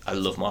Rashford. I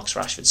love Marcus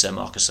Rashford. Sir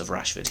Marcus of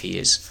Rashford. He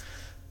is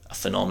a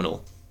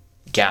phenomenal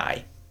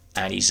guy.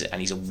 And he's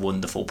a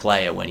wonderful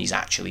player when he's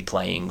actually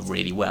playing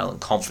really well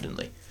and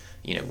confidently.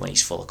 When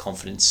he's full of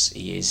confidence,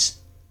 he's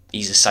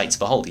a sight to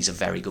behold. He's a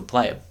very good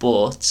player,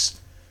 but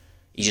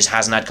he just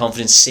hasn't had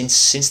confidence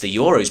since the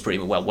Euros, pretty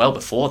well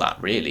before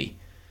that, really.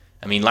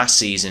 Last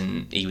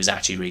season he was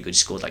actually really good. He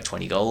scored like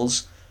 20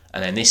 goals,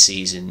 and then this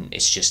season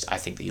it's just, I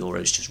think the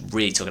Euros just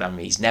really took it out of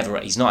him. He's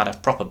not had a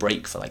proper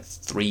break for like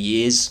 3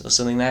 years or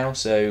something now.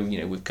 So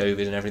with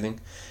COVID and everything.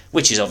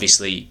 Which is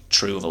obviously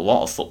true of a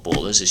lot of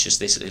footballers. It's just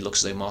it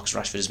looks as though Marcus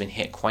Rashford has been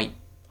hit quite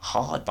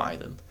hard by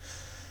them,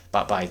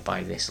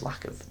 by this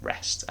lack of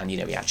rest. And he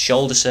had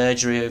shoulder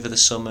surgery over the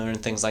summer and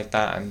things like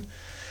that. And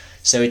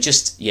so I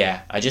just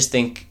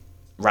think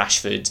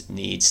Rashford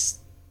needs.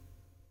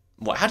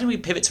 How do we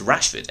pivot to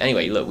Rashford?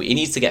 Anyway, look, he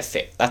needs to get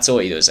fit. That's all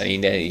he does, and he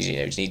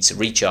needs to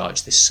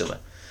recharge this summer.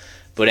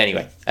 But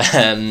anyway,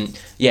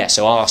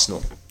 so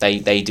Arsenal,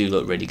 they do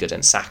look really good,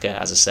 and Saka,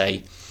 as I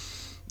say,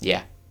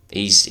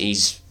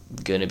 he's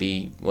going to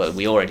be, well,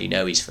 we already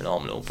know he's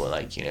phenomenal,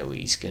 but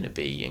he's going to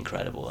be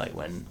incredible.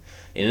 When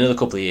in another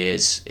couple of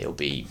years he'll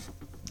be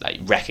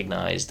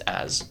recognised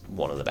as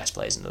one of the best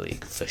players in the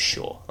league for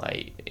sure.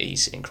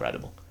 He's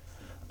incredible.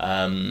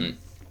 Arsenal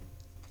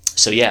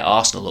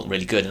look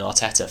really good, and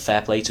Arteta,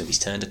 fair play to him. He's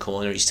turned a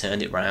corner, he's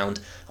turned it round.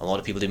 A lot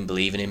of people didn't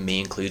believe in him, me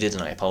included,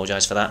 and I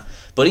apologise for that.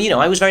 But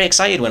I was very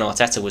excited when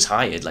Arteta was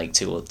hired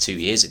 2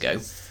 years ago.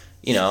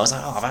 I was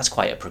like, oh, that's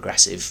quite a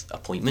progressive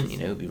appointment.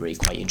 It'd be really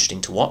quite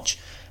interesting to watch.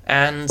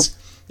 And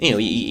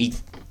he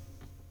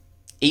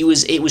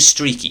was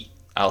streaky,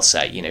 I'll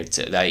say.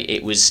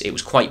 It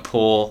was quite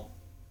poor,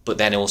 but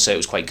then also it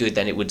was quite good.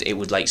 Then it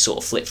would sort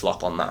of flip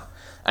flop on that.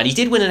 And he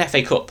did win an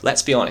FA Cup.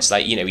 Let's be honest.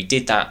 He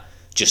did that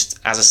just,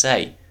 as I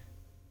say,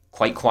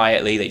 quite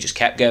quietly. They just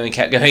kept going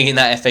in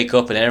that FA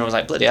Cup, and everyone was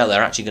like, bloody hell,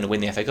 they're actually going to win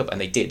the FA Cup, and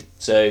they did.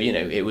 So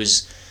it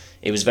was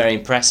very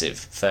impressive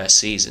first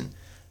season.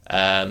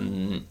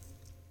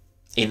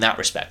 In that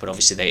respect, but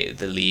obviously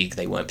the league,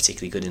 they weren't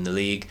particularly good in the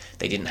league.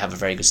 They didn't have a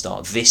very good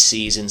start this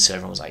season, so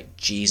everyone was like,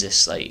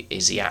 Jesus,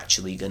 is he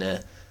actually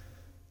gonna,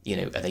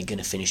 are they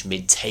gonna finish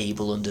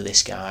mid-table under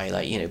this guy?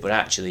 But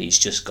actually he's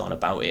just gone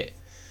about it,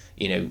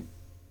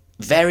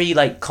 very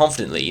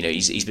confidently.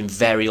 He's been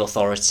very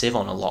authoritative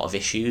on a lot of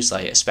issues,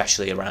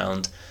 especially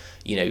around,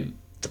 the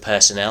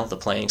personnel, the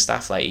playing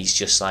staff. He's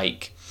just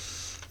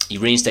he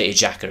reinstated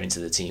Xhaka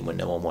into the team when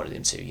no one wanted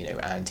him to,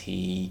 and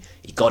he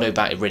got rid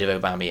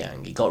of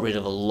Aubameyang. He got rid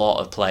of a lot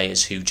of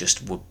players who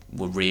just were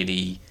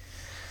really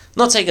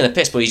not taking a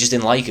piss, but he just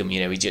didn't like them. He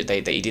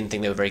didn't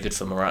think they were very good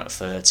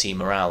for team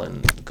morale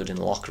and good in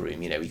the locker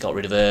room. He got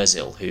rid of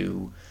Ozil,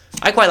 who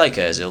I quite like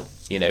Ozil,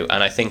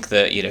 and I think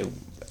that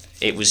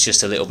it was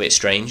just a little bit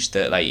strange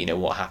that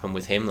what happened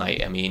with him. At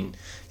the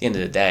end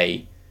of the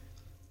day,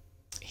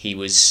 he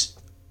was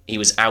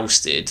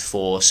ousted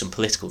for some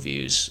political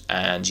views,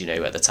 and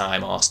at the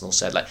time Arsenal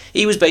said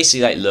he was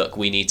basically look,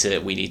 we need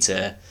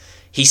to.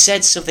 He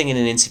said something in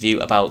an interview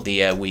about the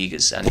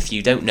Uyghurs, and if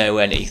you don't know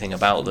anything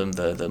about them,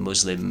 the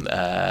Muslim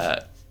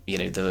the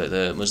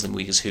Muslim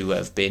Uyghurs who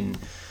have been,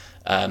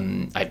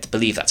 I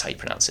believe that's how you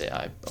pronounce it.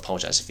 I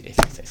apologise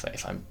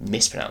if I'm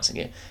mispronouncing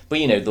it, but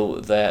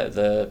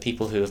the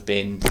people who have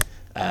been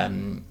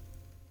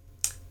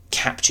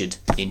captured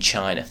in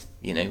China,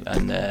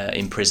 and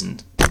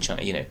imprisoned in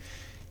China.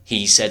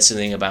 He said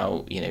something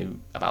about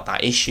about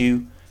that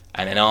issue,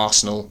 and then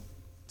Arsenal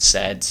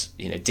said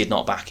did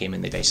not back him,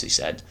 and they basically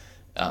said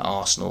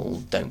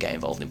Arsenal don't get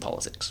involved in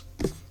politics,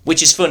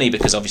 which is funny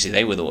because obviously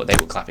they were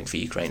clapping for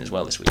Ukraine as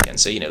well this weekend.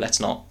 So let's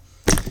not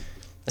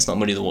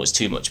muddy the waters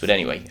too much. But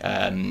anyway,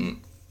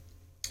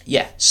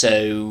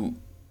 so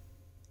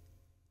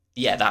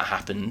that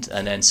happened,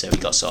 and then so he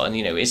got sorted.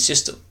 And it's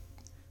just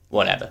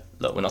whatever.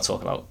 Look, we're not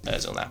talking about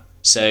Ozil now.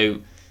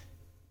 So,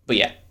 but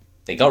yeah,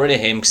 they got rid of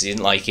him because they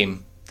didn't like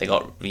him. They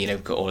got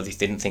or they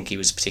didn't think he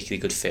was a particularly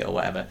good fit or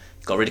whatever.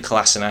 Got rid of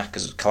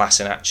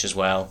Kolasinac as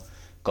well.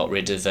 Got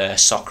rid of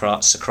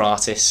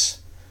Socrates.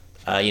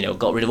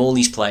 Got rid of all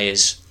these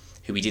players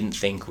who we didn't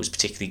think was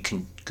particularly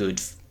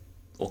good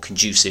or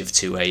conducive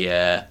to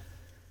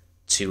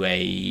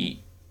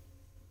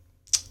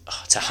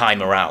high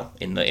morale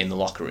in the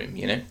locker room.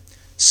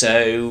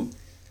 So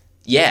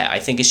yeah, I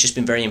think it's just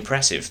been very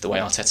impressive the way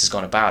Arteta's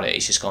gone about it.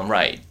 He's just gone,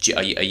 right,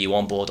 are you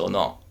on board or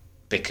not?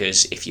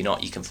 Because if you're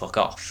not, you can fuck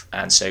off.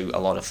 And so a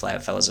lot of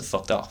fellas have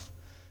fucked off.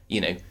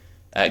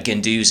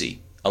 Guendouzi,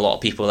 a lot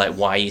of people are like,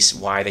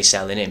 why are they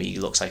selling him? He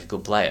looks like a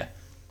good player.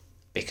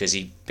 Because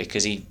he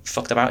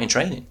fucked about in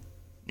training.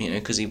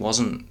 Because he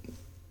didn't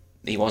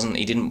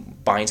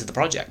buy into the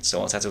project.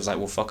 So Arteta was like,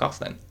 well, fuck off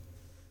then.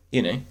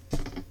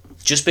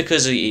 Just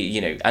because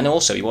and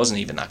also he wasn't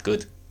even that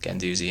good,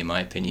 Guendouzi, in my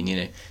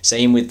opinion.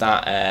 Same with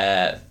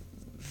that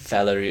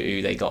fella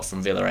who they got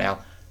from Villarreal,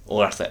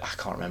 or I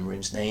can't remember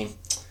his name,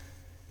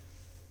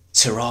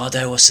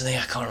 Tirado or something.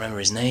 I can't remember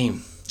his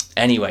name.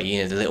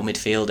 Anyway, the little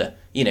midfielder,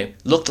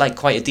 looked like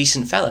quite a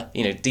decent fella,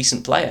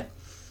 decent player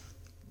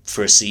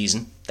for a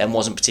season. Then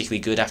wasn't particularly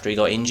good after he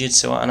got injured.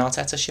 So and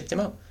Arteta shipped him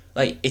out.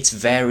 Like, it's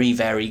very,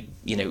 very,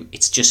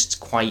 it's just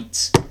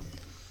quite.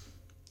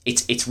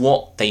 It's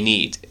what they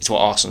need. It's what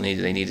Arsenal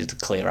needed. They needed to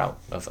clear out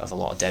of a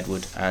lot of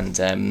deadwood, and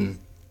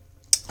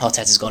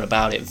Arteta's gone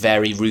about it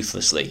very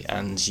ruthlessly,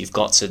 and you've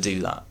got to do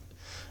that,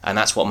 and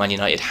that's what Man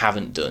United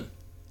haven't done.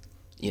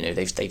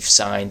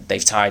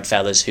 They've tied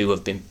fellas who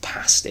have been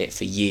past it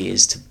for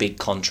years to big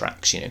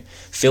contracts.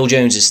 Phil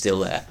Jones is still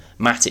there,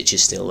 Matic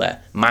is still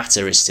there,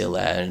 Mata is still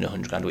there, and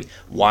 $100,000 a week.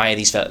 Why are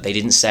these fellas? They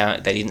didn't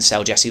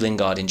sell Jesse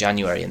Lingard in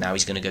January, and now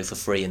he's going to go for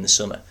free in the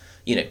summer.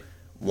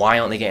 Why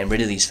aren't they getting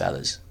rid of these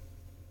fellas?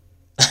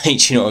 Do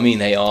you know what I mean?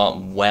 They are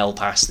well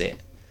past it.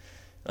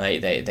 Like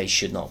they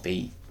should not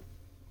be.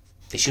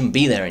 They shouldn't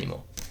be there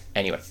anymore.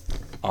 Anyway,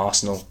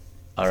 Arsenal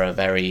are a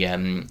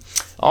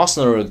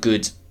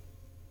good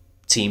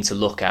team to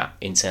look at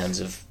in terms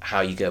of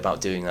how you go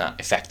about doing that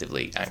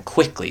effectively and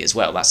quickly as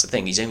well. That's the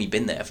thing. He's only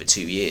been there for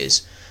 2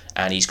 years,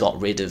 and he's got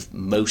rid of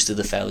most of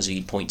the fellas who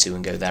you'd point to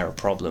and go, they're a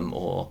problem,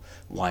 or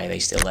why are they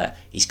still there?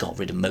 He's got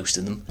rid of most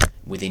of them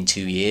within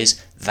 2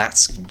 years.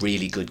 That's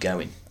really good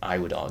going, I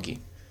would argue.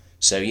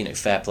 So,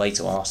 fair play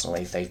to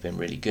Arsenal. They've been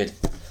really good,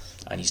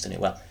 and he's done it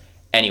well.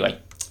 Anyway,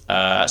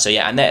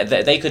 and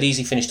they could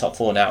easily finish top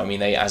 4 now. I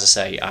mean, as I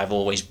say, I've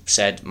always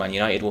said Man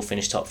United will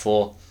finish top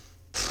 4.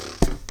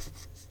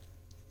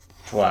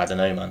 Well, I don't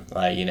know, man.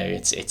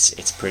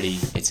 It's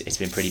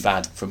been pretty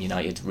bad from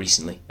United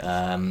recently.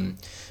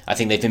 I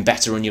think they've been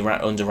better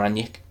under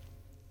Rangnick,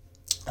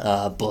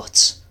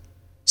 but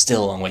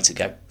still a long way to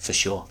go for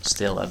sure.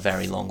 Still a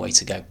very long way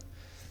to go.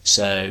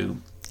 So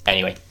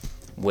anyway,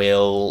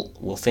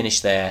 we'll finish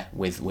there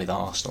with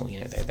Arsenal.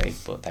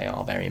 But they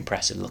are very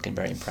impressive, looking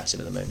very impressive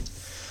at the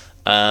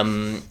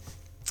moment.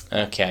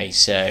 Okay,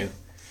 so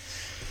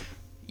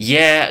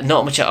yeah,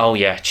 not much. Oh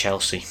yeah,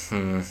 Chelsea.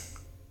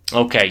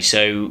 Okay,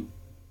 so.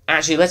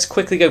 Actually, let's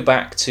quickly go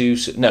back to...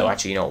 No,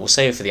 actually, we'll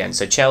save it for the end.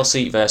 So,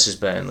 Chelsea versus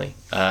Burnley.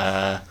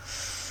 Look,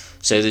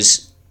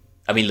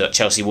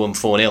 Chelsea won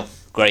 4-0.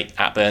 Great,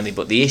 at Burnley.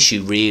 But the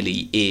issue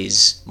really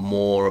is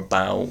more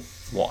about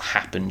what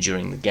happened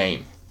during the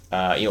game.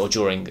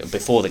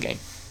 Before the game.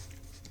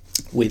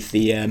 With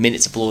the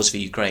minutes applause for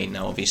Ukraine.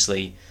 Now,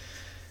 obviously,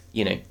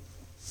 you'd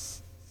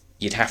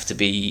have to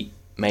be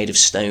made of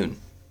stone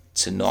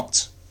to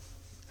not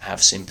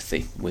have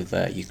sympathy with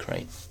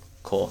Ukraine.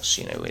 Of course,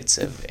 it's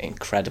an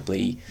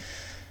incredibly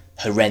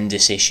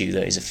horrendous issue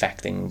that is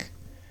affecting.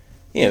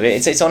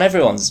 It's on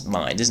everyone's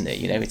mind, isn't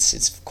it?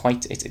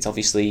 It's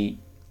obviously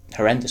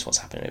horrendous what's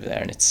happening over there,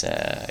 and it's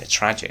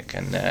tragic.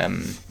 And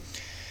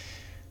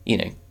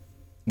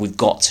we've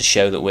got to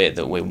show that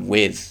we're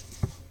with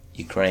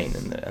Ukraine,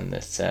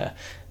 and so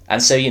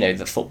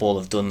the football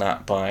have done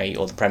that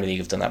or the Premier League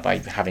have done that by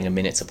having a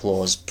minute's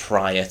applause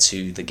prior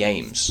to the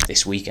games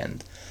this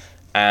weekend,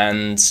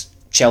 and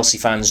Chelsea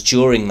fans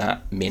during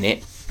that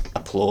minute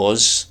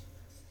applause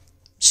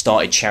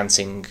started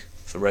chanting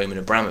for Roman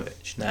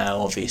Abramovich. Now,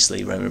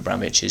 obviously, Roman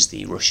Abramovich is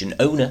the Russian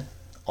owner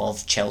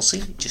of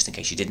Chelsea, just in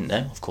case you didn't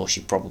know. Of course,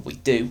 you probably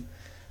do.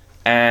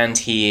 And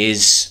he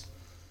is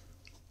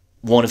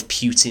one of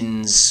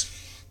Putin's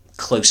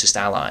closest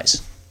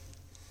allies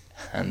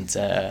and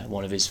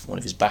one of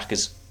his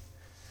backers.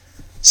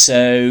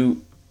 So,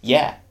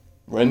 yeah,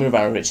 Roman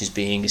Abramovich is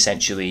being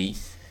essentially...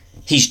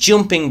 He's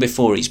jumping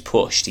before he's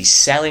pushed. He's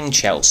selling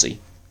Chelsea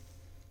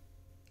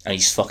and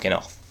he's fucking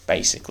off,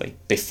 basically,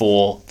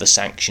 before the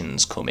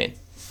sanctions come in.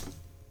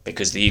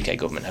 Because the UK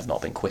government have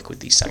not been quick with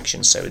these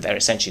sanctions, so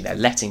they're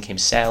letting him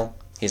sell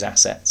his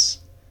assets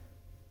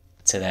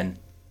to then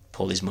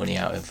pull his money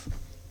out of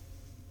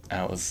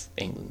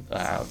England,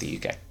 out of the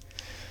UK.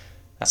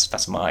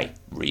 That's my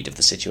read of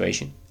the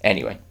situation.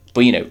 Anyway,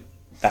 but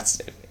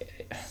that's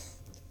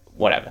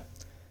whatever.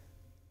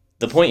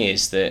 The point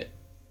is that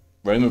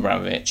Roman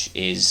Abramovich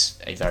is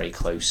a very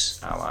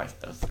close ally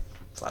of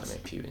Vladimir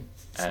Putin,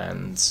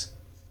 and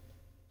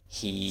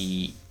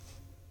he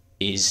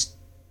is,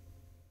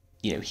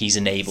 he's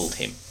enabled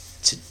him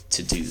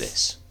to do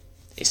this,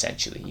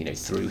 essentially,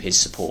 through his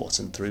support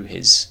and through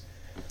his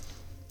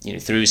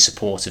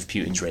support of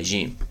Putin's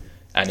regime,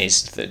 and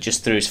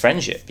just through his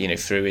friendship,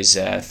 through his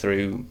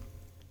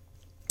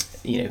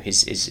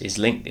his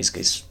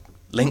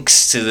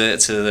links to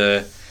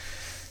the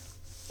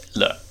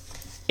look.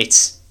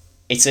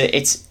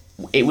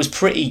 It was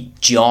pretty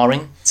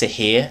jarring to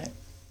hear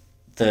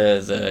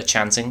the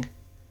chanting.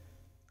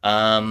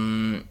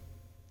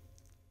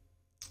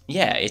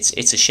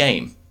 It's a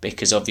shame,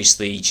 because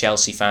obviously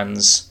Chelsea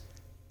fans,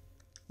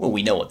 well,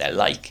 we know what they're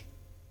like,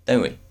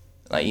 don't we?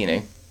 Like,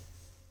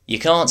 you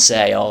can't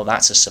say, oh,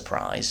 that's a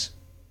surprise,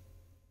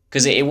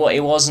 because it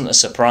wasn't a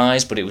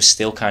surprise, but it was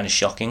still kind of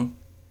shocking.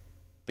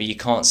 But you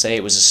can't say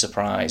it was a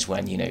surprise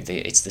when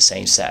it's the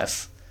same set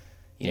of,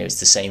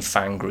 it's the same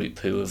fan group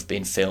who have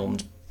been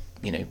filmed,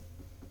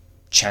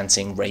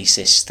 chanting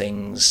racist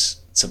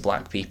things to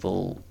black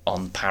people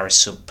on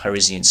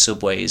Parisian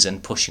subways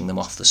and pushing them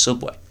off the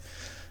subway.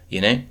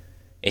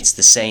 It's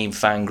the same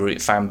fan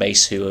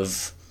base who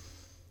have,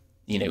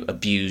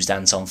 abused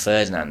Anton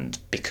Ferdinand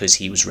because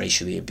he was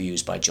racially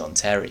abused by John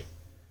Terry.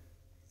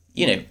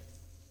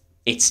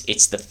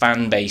 It's the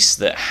fan base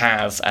that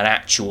have an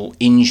actual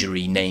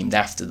injury named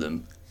after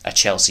them, a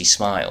Chelsea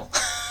smile.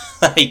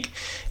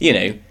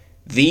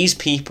 These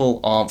people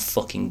aren't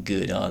fucking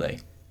good, are they?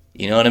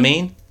 You know what I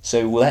mean?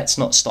 So let's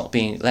stop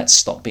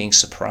being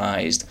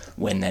surprised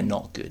when they're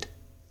not good.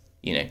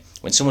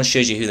 When someone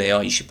shows you who they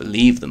are, you should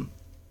believe them.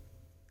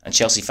 And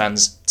Chelsea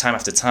fans, time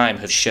after time,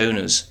 have shown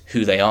us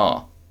who they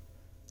are,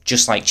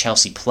 just like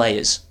Chelsea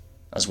players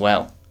as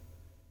well.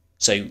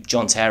 So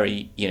John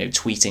Terry,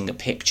 tweeting a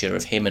picture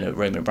of him and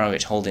Roman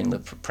Abramovich holding the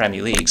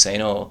Premier League,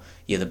 saying, "Oh,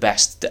 you're the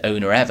best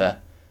owner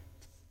ever,"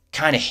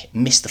 kind of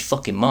missed the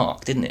fucking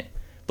mark, didn't it?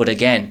 But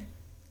again,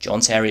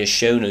 John Terry has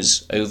shown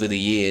us over the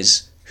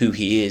years who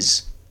he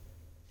is,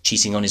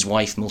 cheating on his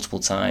wife multiple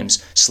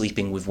times,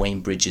 sleeping with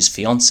Wayne Bridges'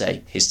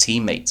 fiancée, his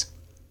teammate's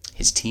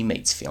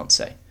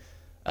fiancée,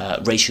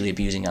 racially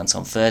abusing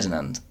Anton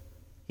Ferdinand,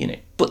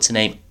 but to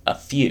name a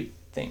few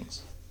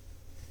things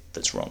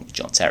that's wrong with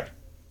John Terry.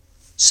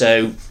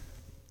 So,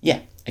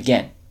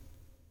 again,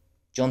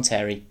 John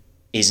Terry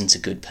isn't a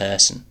good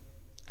person,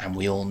 and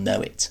we all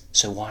know it.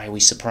 So why are we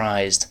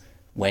surprised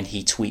when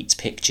he tweets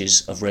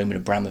pictures of Roman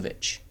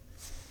Abramovich?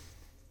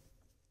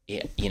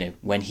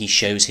 When he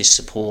shows his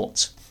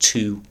support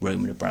to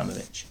Roman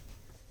Abramovich,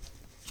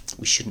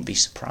 we shouldn't be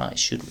surprised,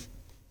 should we?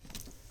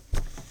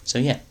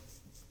 So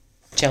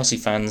Chelsea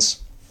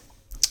fans,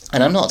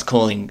 and I'm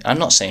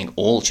not saying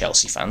all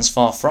Chelsea fans,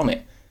 far from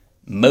it.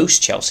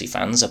 Most Chelsea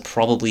fans are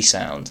probably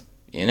sound.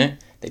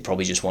 They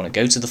probably just want to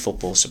go to the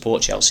football,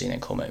 support Chelsea, and then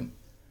come home,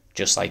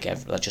 just like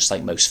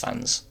most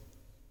fans.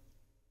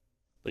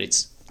 But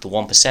it's the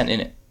 1%,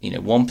 innit?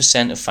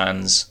 1% of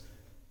fans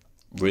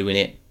ruin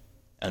it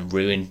and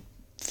ruin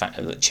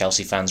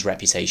Chelsea fans'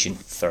 reputation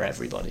for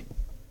everybody.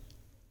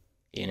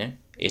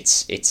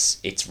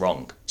 It's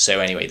wrong. So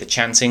anyway, the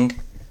chanting,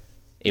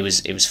 it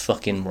was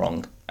fucking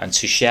wrong. And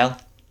Tuchel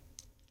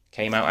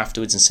came out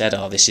afterwards and said,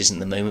 "Oh, this isn't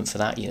the moment for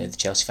that. The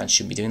Chelsea fans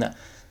shouldn't be doing that."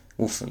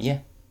 Well,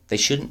 they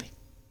shouldn't be.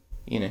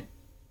 And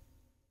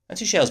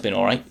Tuchel's been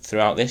all right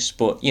throughout this,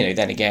 but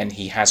then again,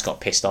 he has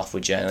got pissed off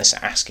with journalists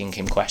asking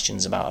him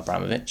questions about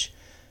Abramovich.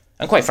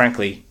 And quite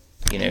frankly,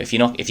 if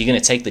you're going to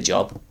take the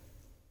job,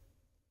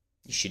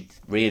 you should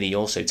really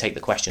also take the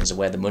questions of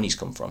where the money's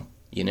come from.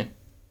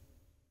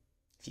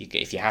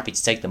 If you're happy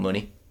to take the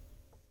money,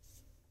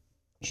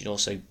 you should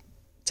also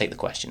take the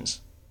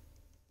questions.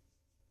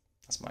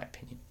 That's my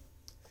opinion.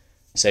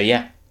 So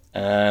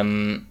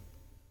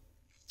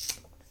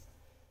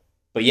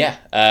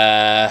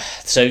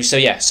so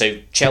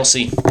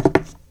Chelsea,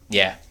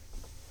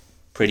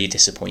 pretty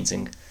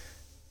disappointing,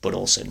 but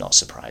also not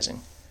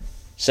surprising.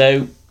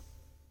 So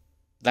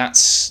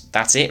that's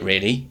it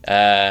really.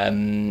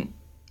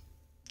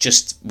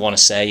 Just want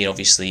to say,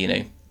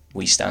 obviously,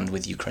 we stand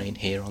with Ukraine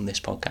here on this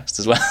podcast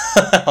as well,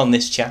 on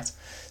this chat.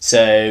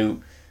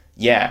 So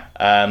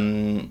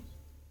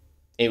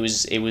it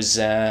was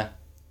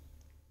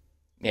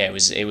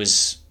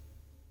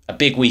a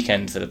big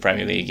weekend for the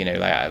Premier League.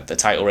 The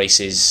title race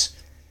is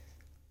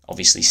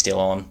obviously still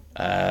on.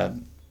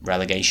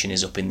 Relegation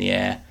is up in the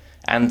air,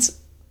 and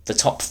the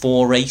top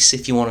four race,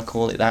 if you want to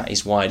call it that,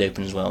 is wide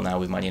open as well now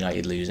with Man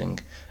United losing.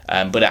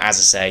 But as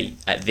I say,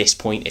 at this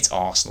point, it's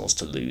Arsenal's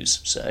to lose.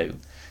 So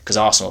because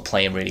Arsenal are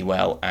playing really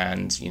well,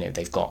 and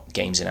they've got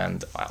games in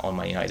hand on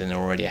Man United, and they're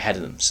already ahead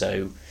of them.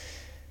 So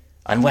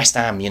And West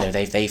Ham,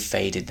 they've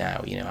faded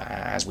now,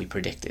 as we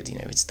predicted.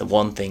 It's the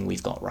one thing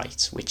we've got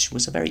right, which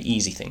was a very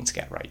easy thing to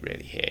get right,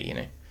 really,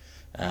 here,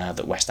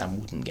 that West Ham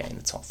wouldn't get in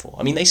the top four.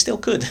 I mean, they still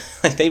could.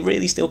 They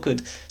really still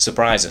could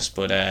surprise us,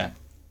 but I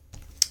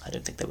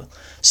don't think they will.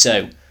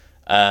 So,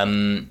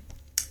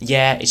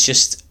 it's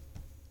just,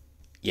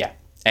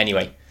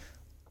 Anyway,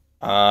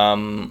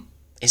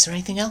 is there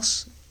anything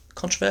else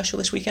controversial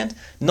this weekend?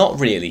 Not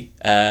really.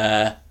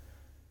 I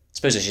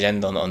suppose I should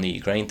end on the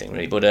Ukraine thing,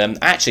 really. But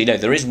actually, no,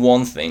 there is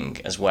one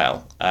thing as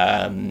well.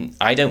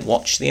 I don't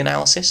watch the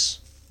analysis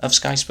of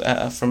Sky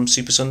from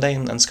Super Sunday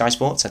and Sky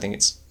Sports. I think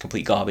it's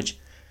complete garbage.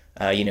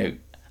 I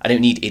don't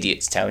need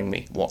idiots telling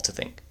me what to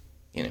think.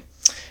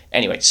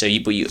 Anyway, so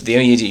the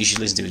only idiot you should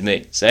listen to is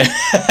me. So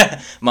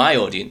my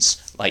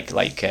audience, like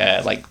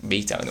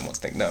me telling them what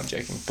to think. No, I'm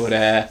joking.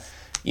 But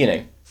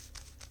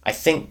I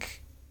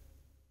think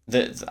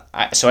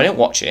so I don't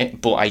watch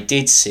it, but I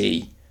did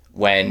see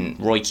when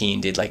Roy Keane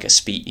did like a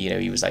speech.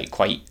 He was like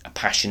quite a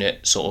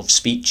passionate sort of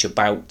speech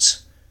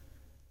about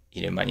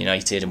Man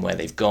United and where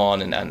they've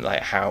gone and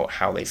like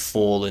how they've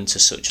fallen to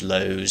such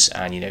lows,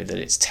 and that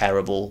it's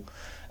terrible.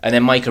 And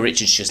then Micah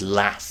Richards just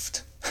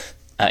laughed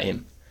at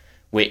him,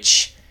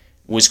 which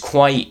was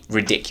quite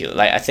ridiculous.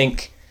 Like, I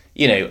think,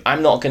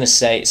 I'm not going to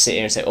sit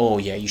here and say, oh,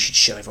 yeah, you should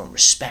show everyone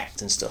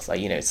respect and stuff.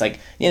 Like, it's like, at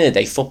the end of the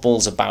day,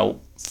 football's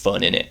about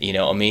fun, innit? You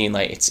know what I mean?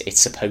 Like,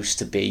 it's supposed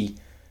to be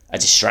a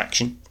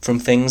distraction from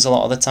things a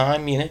lot of the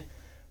time,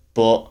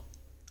 But,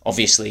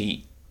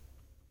 obviously,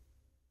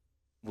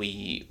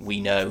 we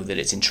know that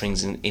it's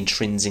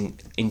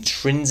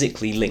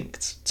intrinsically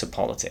linked to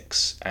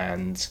politics,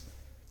 and,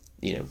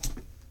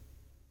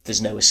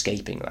 there's no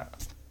escaping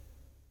that.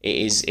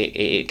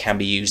 It can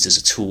be used as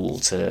a tool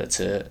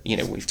to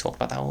we've talked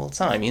about that all the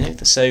time,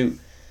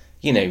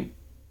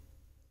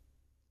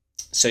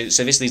 So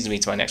this leads me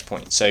to my next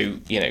point. So,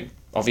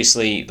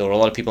 obviously there were a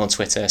lot of people on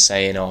Twitter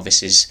saying, oh,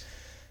 this is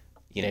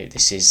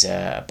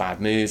a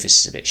bad move, this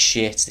is a bit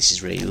shit, this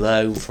is really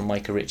low from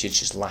Micah Richards,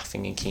 just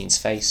laughing in Keane's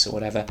face or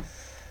whatever.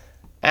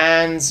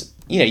 And,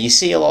 you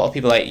see a lot of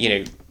people like,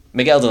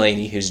 Miguel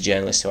Delaney, who's a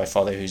journalist who I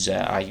follow, who's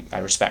I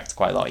respect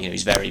quite a lot,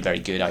 he's very, very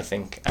good, I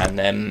think.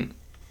 And,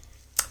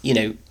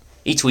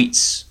 he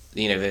tweets, that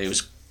it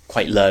was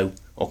quite low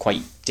or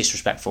quite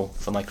disrespectful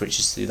for Micah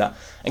Richards to do that.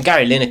 And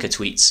Gary Lineker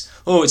tweets,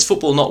 oh, it's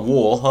football, not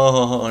war.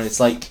 And it's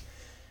like,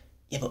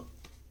 yeah,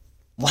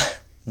 but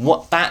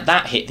what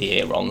that hit the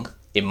ear wrong,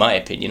 in my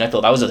opinion. I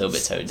thought that was a little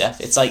bit tone deaf.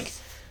 It's like,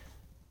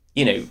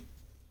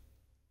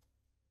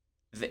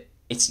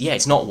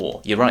 it's not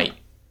war, you're right.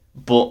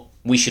 But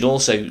we should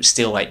also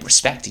still, like,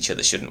 respect each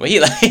other, shouldn't we?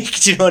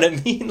 Like, do you know what I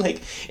mean?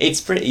 Like,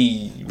 it's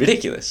pretty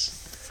ridiculous.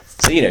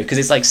 So, because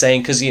it's like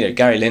saying, because,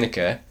 Gary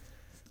Lineker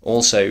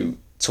also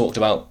talked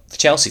about the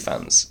Chelsea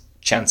fans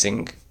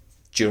chanting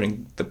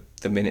during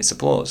the minute's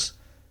applause.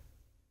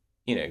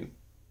 You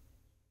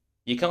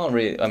can't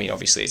really, I mean,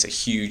 obviously it's a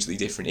hugely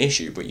different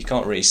issue, but you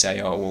can't really say,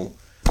 oh, well,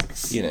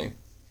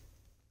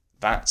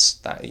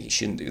 that you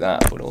shouldn't do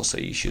that, but also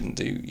you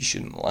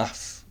shouldn't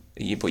laugh.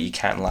 But you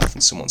can laugh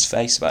in someone's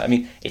face about it. I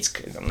mean,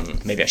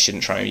 maybe I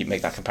shouldn't try and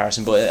make that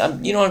comparison,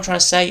 but you know what I'm trying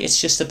to say? It's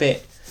just a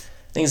bit,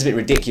 I think it's a bit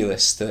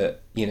ridiculous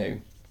that,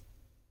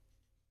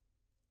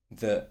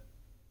 that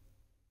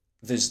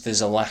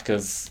there's a lack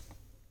of,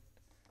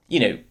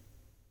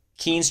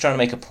 Keane's trying to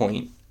make a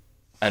point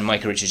and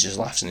Micah Richards just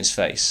laughs in his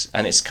face.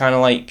 And it's kind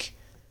of like,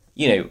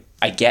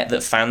 I get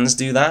that fans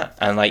do that.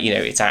 And like,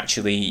 it's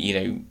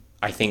actually,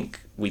 I think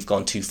we've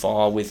gone too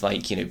far with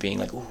like, being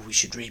like, oh, we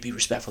should really be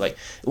respectful. Like,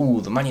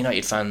 oh, the Man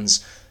United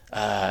fans,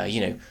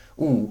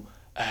 Everton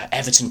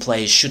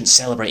players shouldn't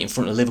celebrate in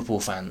front of Liverpool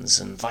fans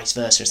and vice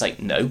versa. It's like,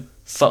 no,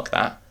 fuck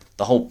that.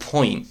 The whole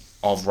point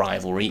of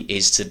rivalry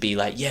is to be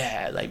like,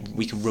 yeah, like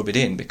we can rub it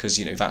in because,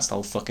 that's the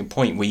whole fucking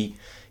point. We,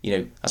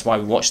 that's why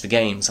we watch the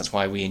games. That's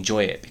why we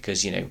enjoy it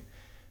because,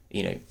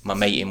 my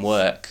mate in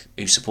work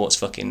who supports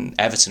fucking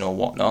Everton or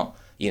whatnot,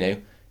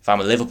 if I'm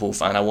a Liverpool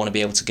fan, I want to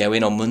be able to go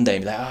in on Monday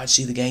and be like, oh,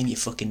 see the game, you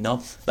fucking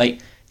knob. Like,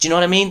 do you know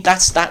what I mean?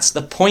 That's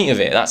the point of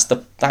it.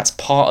 That's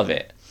part of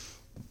it.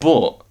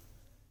 But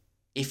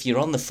if you're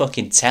on the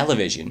fucking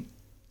television,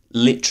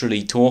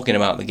 literally talking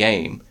about the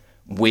game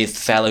with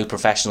fellow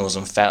professionals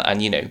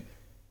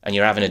and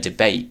you're having a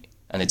debate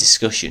and a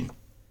discussion,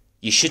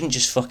 you shouldn't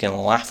just fucking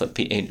laugh at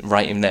people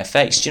right in their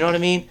face. Do you know what I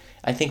mean?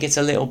 I think it's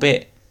a little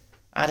bit,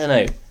 I don't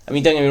know. I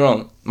mean, don't get me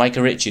wrong,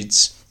 Micah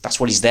Richards, that's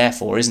what he's there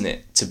for, isn't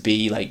it? To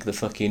be like the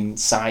fucking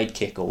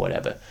sidekick or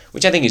whatever,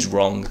 which I think is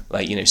wrong.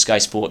 Like, Sky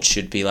Sports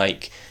should be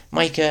like,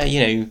 Micah,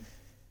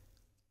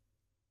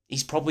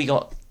 he's probably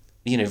got,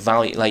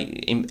 value,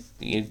 like,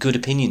 good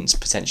opinions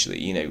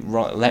potentially,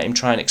 let him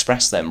try and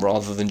express them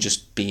rather than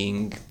just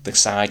being the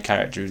side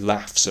character who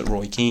laughs at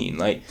Roy Keane.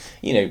 Like,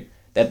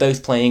 they're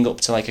both playing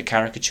up to like a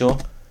caricature.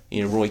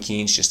 Roy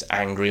Keane's just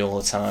angry all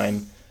the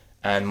time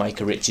and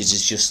Micah Richards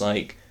is just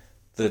like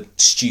the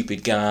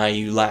stupid guy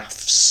who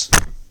laughs.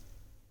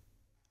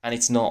 And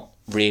it's not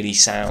really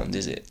sound,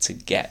 is it, to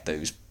get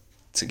them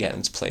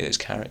to play those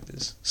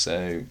characters.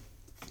 So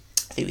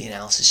I think the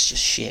analysis is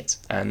just shit.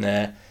 And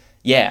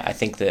yeah, I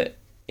think that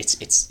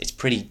it's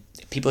pretty.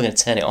 People are going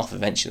to turn it off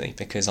eventually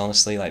because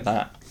honestly, like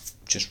that,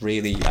 just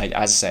really, as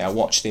I say, I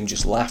watched him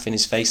just laugh in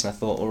his face, and I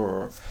thought,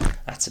 oh,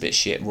 that's a bit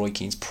shit. Roy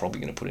Keane's probably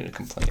going to put in a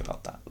complaint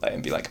about that,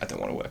 and be like, I don't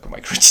want to work with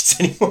Micah Richards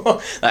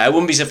anymore. I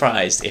wouldn't be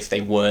surprised if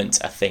they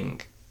weren't a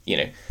thing,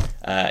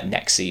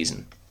 next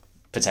season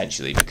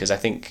potentially, because I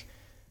think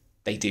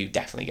they do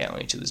definitely get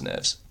on each other's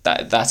nerves.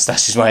 That's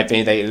just my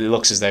opinion. It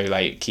looks as though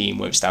like Keane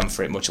won't stand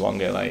for it much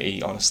longer. Like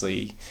he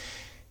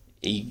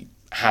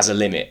has a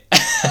limit.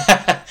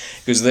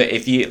 Because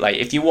if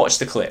you watch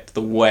the clip,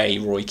 the way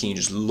Roy Keane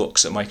just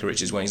looks at Micah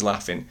Richards when he's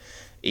laughing,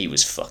 he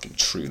was fucking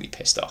truly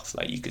pissed off.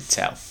 Like, you could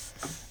tell.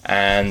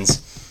 And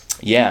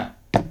yeah,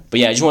 but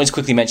yeah, I just wanted to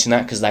quickly mention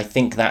that because I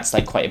think that's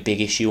like quite a big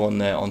issue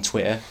on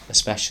Twitter,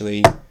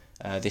 especially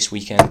this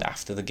weekend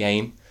after the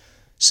game.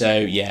 So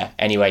yeah,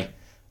 anyway,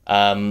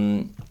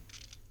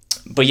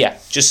 but yeah,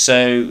 just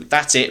so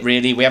that's it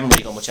really. We haven't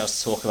really got much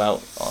else to talk about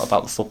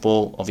the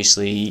football.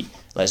 Obviously,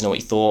 let us know what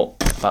you thought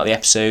about the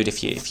episode.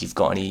 If you've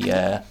got any,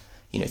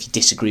 if you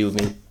disagree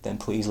with me, then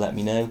please let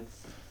me know.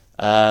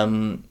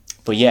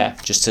 But yeah,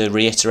 just to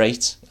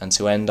reiterate and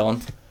to end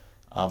on,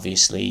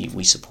 obviously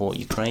we support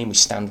Ukraine, we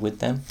stand with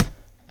them,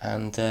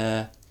 and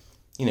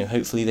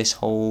hopefully this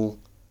whole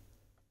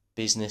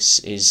business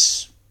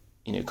is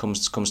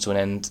comes to an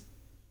end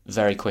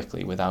very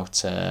quickly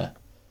without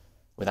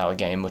it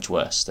getting much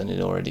worse than it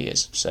already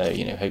is. So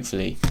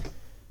hopefully,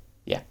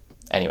 yeah.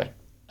 Anyway.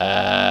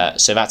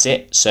 So that's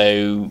it.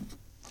 So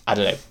I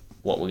don't know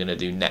what we're going to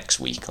do next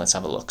week. Let's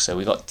have a look. So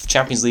we've got the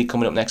Champions League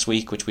coming up next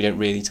week, which we don't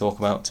really talk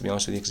about, to be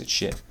honest with you, because it's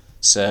shit.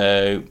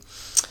 So,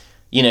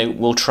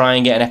 we'll try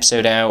and get an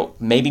episode out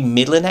maybe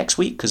middle of next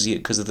week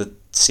because of the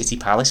City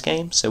Palace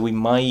game. So we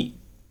might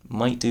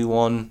do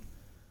one.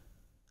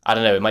 I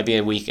don't know. It might be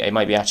a week. It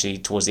might be actually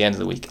towards the end of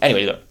the week.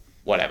 Anyway, look,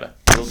 whatever.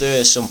 We'll do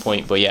it at some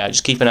point. But yeah,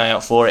 just keep an eye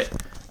out for it.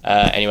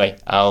 Anyway,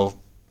 I'll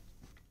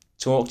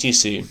talk to you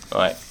soon. All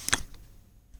right.